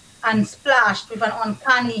beach and splashed with an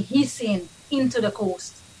uncanny hissing into the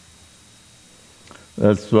coast.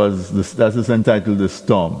 That is entitled The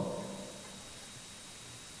Storm.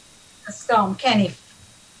 The Storm, Kenneth.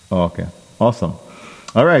 Okay, awesome.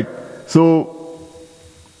 All right, so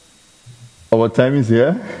our time is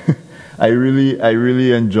here. I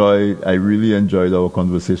really enjoyed our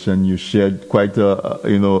conversation. You shared quite a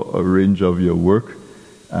range of your work,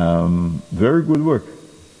 very good work,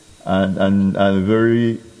 and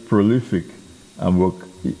very prolific work.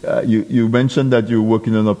 You mentioned that you're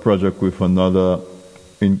working on a project with another,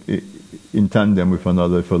 in tandem with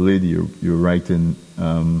another lady. You're writing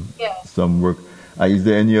some work. Is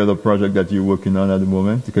there any other project that you're working on at the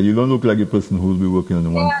moment? Because you don't look like a person who will be working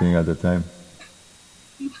on one thing at a time.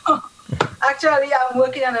 No. Actually, I'm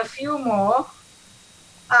working on a few more.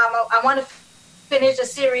 I want to finish the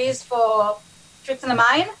series for Tricks in the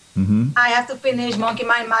Mind. Mm-hmm. I have to finish Monkey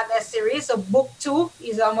Mind Madness series, so book 2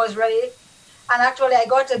 is almost ready. And actually, I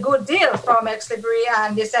got a good deal from Ex Libri,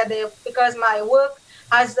 and they said because my work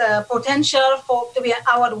has the potential to be an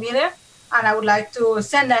award winner, and I would like to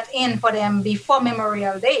send that in for them before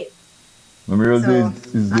Memorial Day. Memorial Day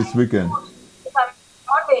is this weekend.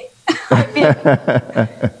 They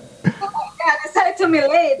sent it to me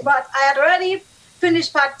late, but I had already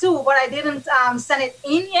finished part 2, but I didn't send it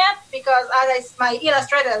in yet because my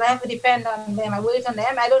illustrators, I have to depend on them. I wait on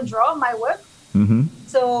them. I don't draw my work. Mm-hmm.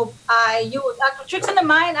 So I use Tricks in the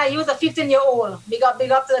Mind. I use a 15-year-old. Big up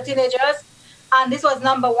to the teenagers. And this was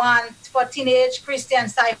 #1 for teenage Christian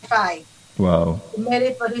sci-fi. Wow. We made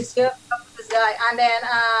it for this year. And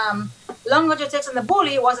then Long Roger Tex and the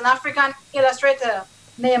Bully was an African illustrator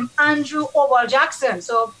named Andrew Oval Jackson.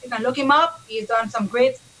 So you can look him up. He's done some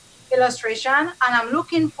great illustration. And I'm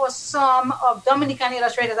looking for some of Dominican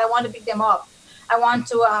illustrators. I want to pick them up. I want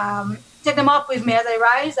to take them up with me as I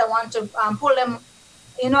rise. I want to pull them.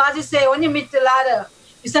 As you say, when you meet the ladder,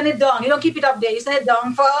 you send it down. You don't keep it up there. You send it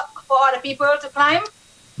down for other people to climb.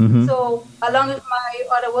 Mm-hmm. So along with my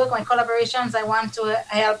other work, my collaborations, I want to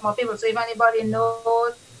help more people. So if anybody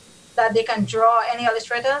knows that they can draw any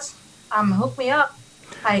illustrators, hook me up.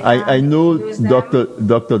 I know Dr.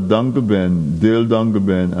 Dungaben, Dale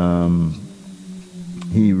Dungaben,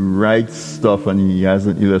 he writes stuff and he has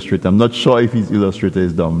an illustrator. I'm not sure if his illustrator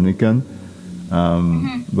is Dominican,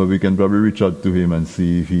 but we can probably reach out to him and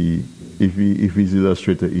see if his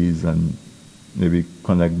illustrator is, and maybe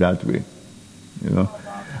connect that way.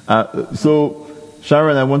 So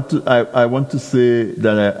Sharon, I want to say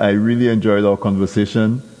that I really enjoyed our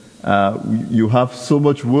conversation. You have so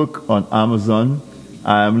much work on Amazon.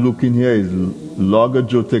 I'm looking here is Logger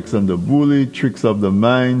Joe Takes on the Bully, Tricks of the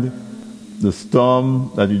Mind, The Storm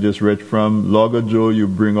that you just read from, Logger Joe, You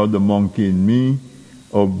Bring Out the Monkey in Me,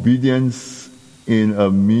 Obedience in a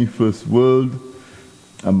Me First World,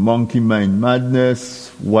 A Monkey Mind Madness,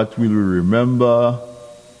 What Will We Remember,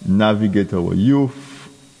 Navigate Our Youth,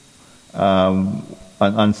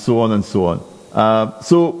 and so on and so on.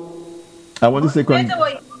 So I want to say... I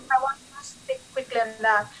want to speak quickly on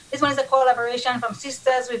that. This one is a collaboration from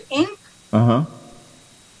Sisters with Ink. And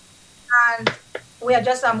we are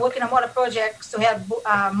just working on other projects to help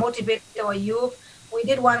motivate our youth. We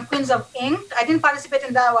did one, Queens of Ink. I didn't participate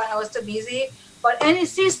in that one. I was too busy. But any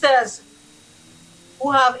sisters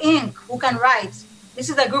who have ink, who can write, this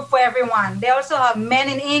is a group for everyone. They also have Men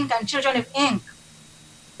in Ink and Children of Ink.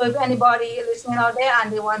 So if anybody listening out there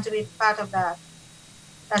and they want to be part of that,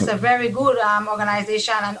 that's a very good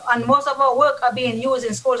organization. And most of our work are being used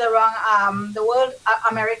in schools around the world,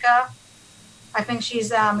 America. I think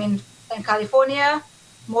she's in California.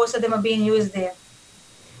 Most of them are being used there.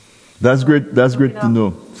 That's great. That's great to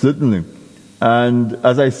know. Certainly. And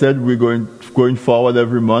as I said, we're going forward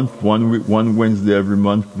every month. One Wednesday every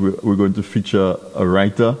month, we're going to feature a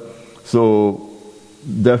writer. So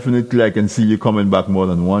definitely I can see you coming back more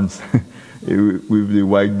than once with the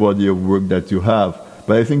wide body of work that you have.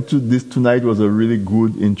 But I think this tonight was a really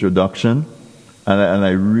good introduction. And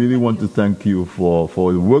I really want to thank you for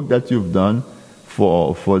the work that you've done,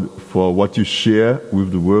 for what you share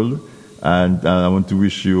with the world. And I want to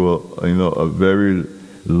wish you a very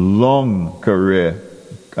long career,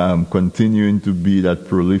 continuing to be that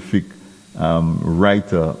prolific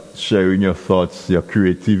writer, sharing your thoughts, your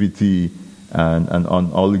creativity, and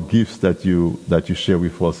on all the gifts that you share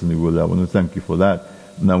with us in the world. I want to thank you for that.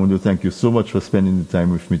 And I want to thank you so much for spending the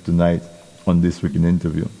time with me tonight on This Week in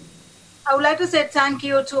Interview. I would like to say thank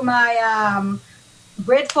you to my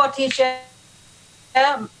grade 4 teacher,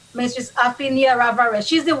 Mrs. Afinia Ravare.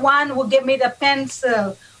 She's the one who gave me the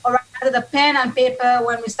pencil, or rather the pen and paper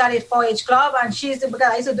when we started 4-H Club, and because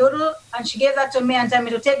I used to doodle, and she gave that to me and told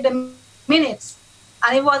me to take the minutes.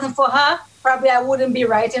 And if it wasn't for her, probably I wouldn't be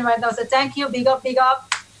writing right now. So thank you, big up,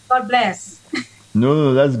 God bless.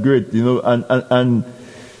 No, that's great. And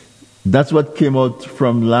that's what came out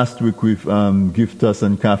from last week with Giftas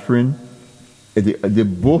and Catherine. They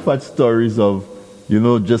both had stories of,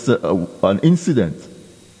 just an incident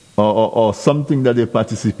or something that they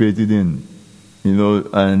participated in,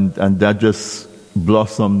 and that just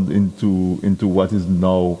blossomed into what is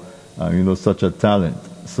now, such a talent.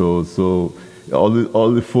 So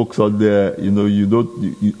all the folks out there,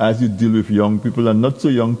 as you deal with young people and not so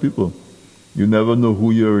young people, you never know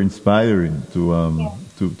who you're inspiring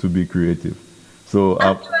to be creative. So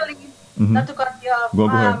actually, not to cut you off, go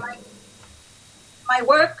ahead. My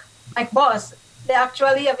work, my boss, they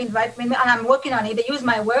actually have invited me, and I'm working on it. They use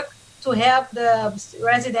my work to help the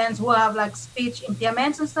residents who have like speech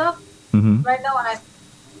impairments and stuff. Right now,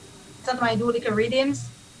 when I do like readings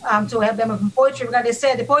to help them with poetry, because they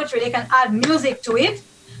said the poetry they can add music to it,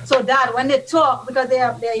 so that when they talk, because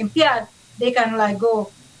they're impaired, they can like go.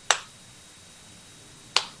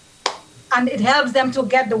 And it helps them to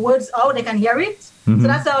get the words out. They can hear it. So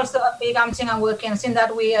that's also a big thing I'm working. Since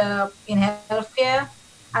that we are in healthcare,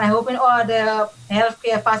 and I hope in all the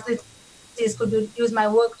healthcare facilities could use my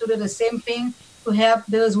work to do the same thing to help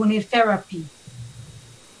those who need therapy.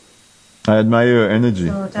 I admire your energy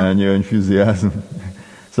and your enthusiasm.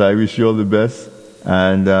 So I wish you all the best.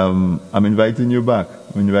 And I'm inviting you back.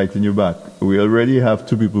 We already have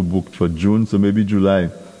 2 people booked for June, so maybe July.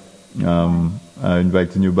 I'm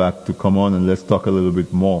inviting you back to come on and let's talk a little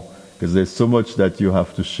bit more, because there's so much that you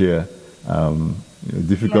have to share.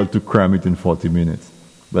 Difficult to cram it in 40 minutes.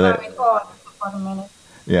 But 40 minutes.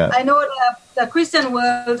 Yeah. I know the Christian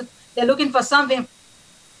world, they're looking for something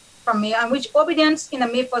from me, and which Obedience in the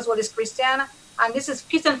Me First World is Christian, and this is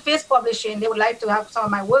Christian Faith Publishing. They would like to have some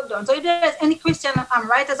of my work done. So if there's any Christian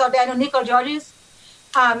writers out there, I know Nicole Georges,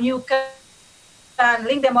 you can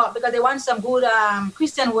link them up because they want some good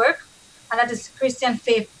Christian work, and that is Christian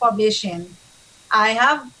Faith Publishing. I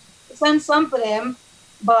have sent some for them,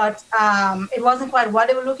 but it wasn't quite what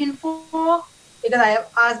they were looking for, because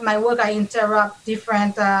as my work, I interrupt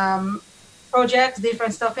different projects,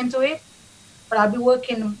 different stuff into it. But I'll be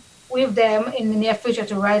working with them in the near future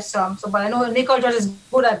to write some. So, but I know Nicole Judge is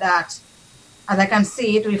good at that, as I can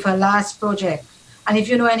see it with her last project. And if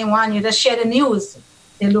you know anyone, you just share the news.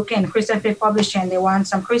 They look in Christian Faith Publishing. They want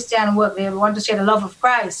some Christian work. They want to share the love of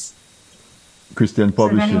Christ. Christian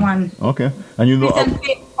Publishing. Anyone, okay. And you know, Christian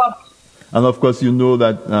Faith Publishing. And of course, you know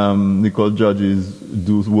that Nicole Judge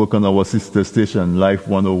does work on our sister station,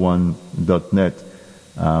 life101.net.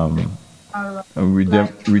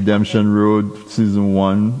 Redemption Road Season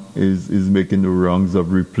 1 is making the rounds of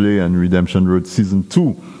replay, and Redemption Road Season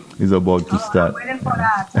 2 is about to start. I'm waiting for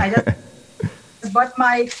that. I just bought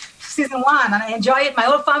my Season 1 and I enjoy it. My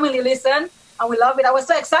whole family listen and we love it. I was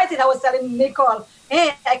so excited. I was telling Nicole,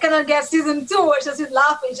 hey, I cannot get Season 2. She's just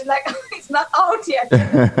laughing. She's like, it's not out yet.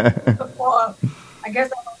 I guess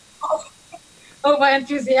I'm over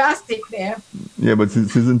enthusiastic there. Yeah, but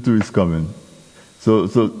Season 2 is coming. So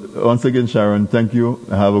once again, Sharon, thank you.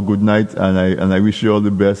 Have a good night, and I wish you all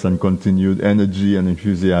the best and continued energy and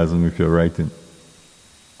enthusiasm with your writing.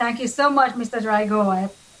 Thank you so much, Mr. Drago.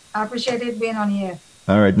 I appreciate it being on here.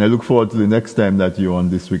 All right, and I look forward to the next time that you're on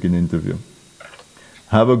This Week in Interview.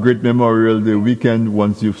 Have a great Memorial Day weekend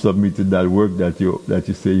once you've submitted that work that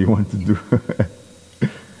you say you want to do.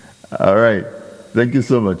 All right. Thank you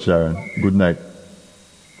so much, Sharon. Good night.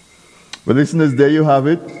 Well, listeners, there you have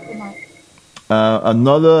it.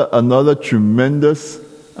 Another tremendous,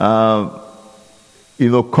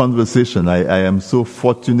 conversation. I am so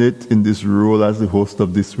fortunate in this role as the host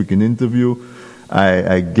of This Week in Interview.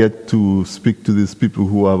 I get to speak to these people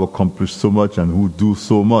who have accomplished so much and who do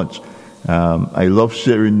so much. I love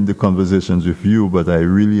sharing the conversations with you, but I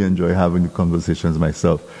really enjoy having the conversations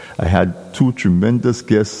myself. I had two tremendous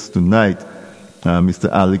guests tonight. Mr.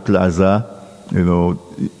 Alec Laza,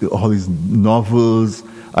 all his novels.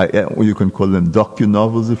 You can call them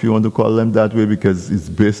docu-novels if you want to call them that way, because it's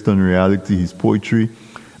based on reality, his poetry.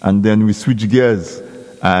 And then we switch gears,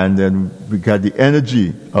 and then we got the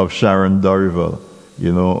energy of Sharon Dorival.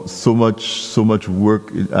 So much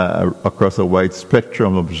work across a wide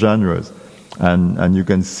spectrum of genres. And you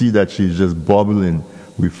can see that she's just bubbling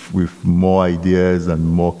with more ideas and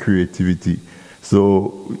more creativity.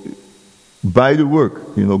 So buy the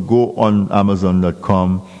work, go on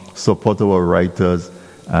Amazon.com, support our writers,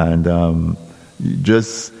 and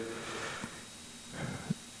just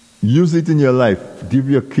use it in your life. Give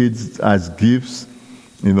your kids as gifts,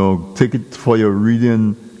 take it for your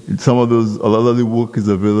reading. A lot of the work is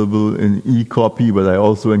available in e-copy, but I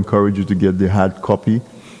also encourage you to get the hard copy,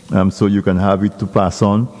 so you can have it to pass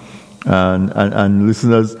on. And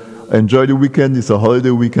listeners, enjoy the weekend. It's a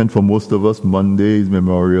holiday weekend for most of us. Monday is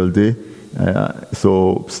Memorial Day.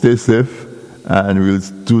 So stay safe, and we'll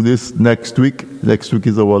do this next week. Next week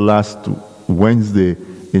is our last Wednesday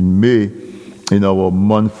in May in our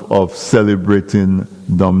month of celebrating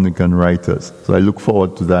Dominican writers. So I look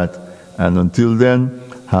forward to that. And until then,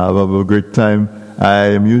 have a great time. I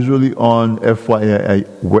am usually on FYI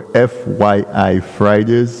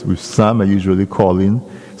Fridays with Sam. I usually call in.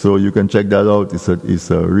 So you can check that out. It's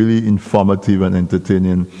a really informative and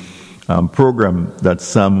entertaining program that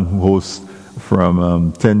Sam hosts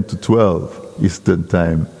from 10 to 12 Eastern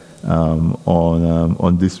Time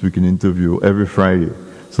on This Week in Interview every Friday.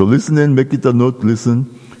 So listen in, make it a note,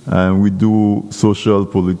 listen. And we do social,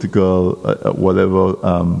 political, whatever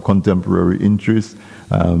contemporary interests.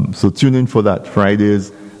 So tune in for that,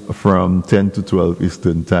 Fridays from 10 to 12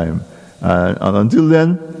 Eastern Time. And until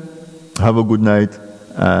then, have a good night,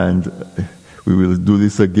 and we will do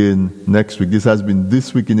this again next week. This has been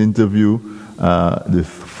This Week in Interview, the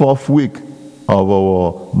fourth week of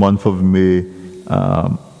our month of May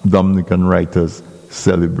Dominican Writers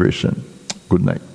Celebration. Good night.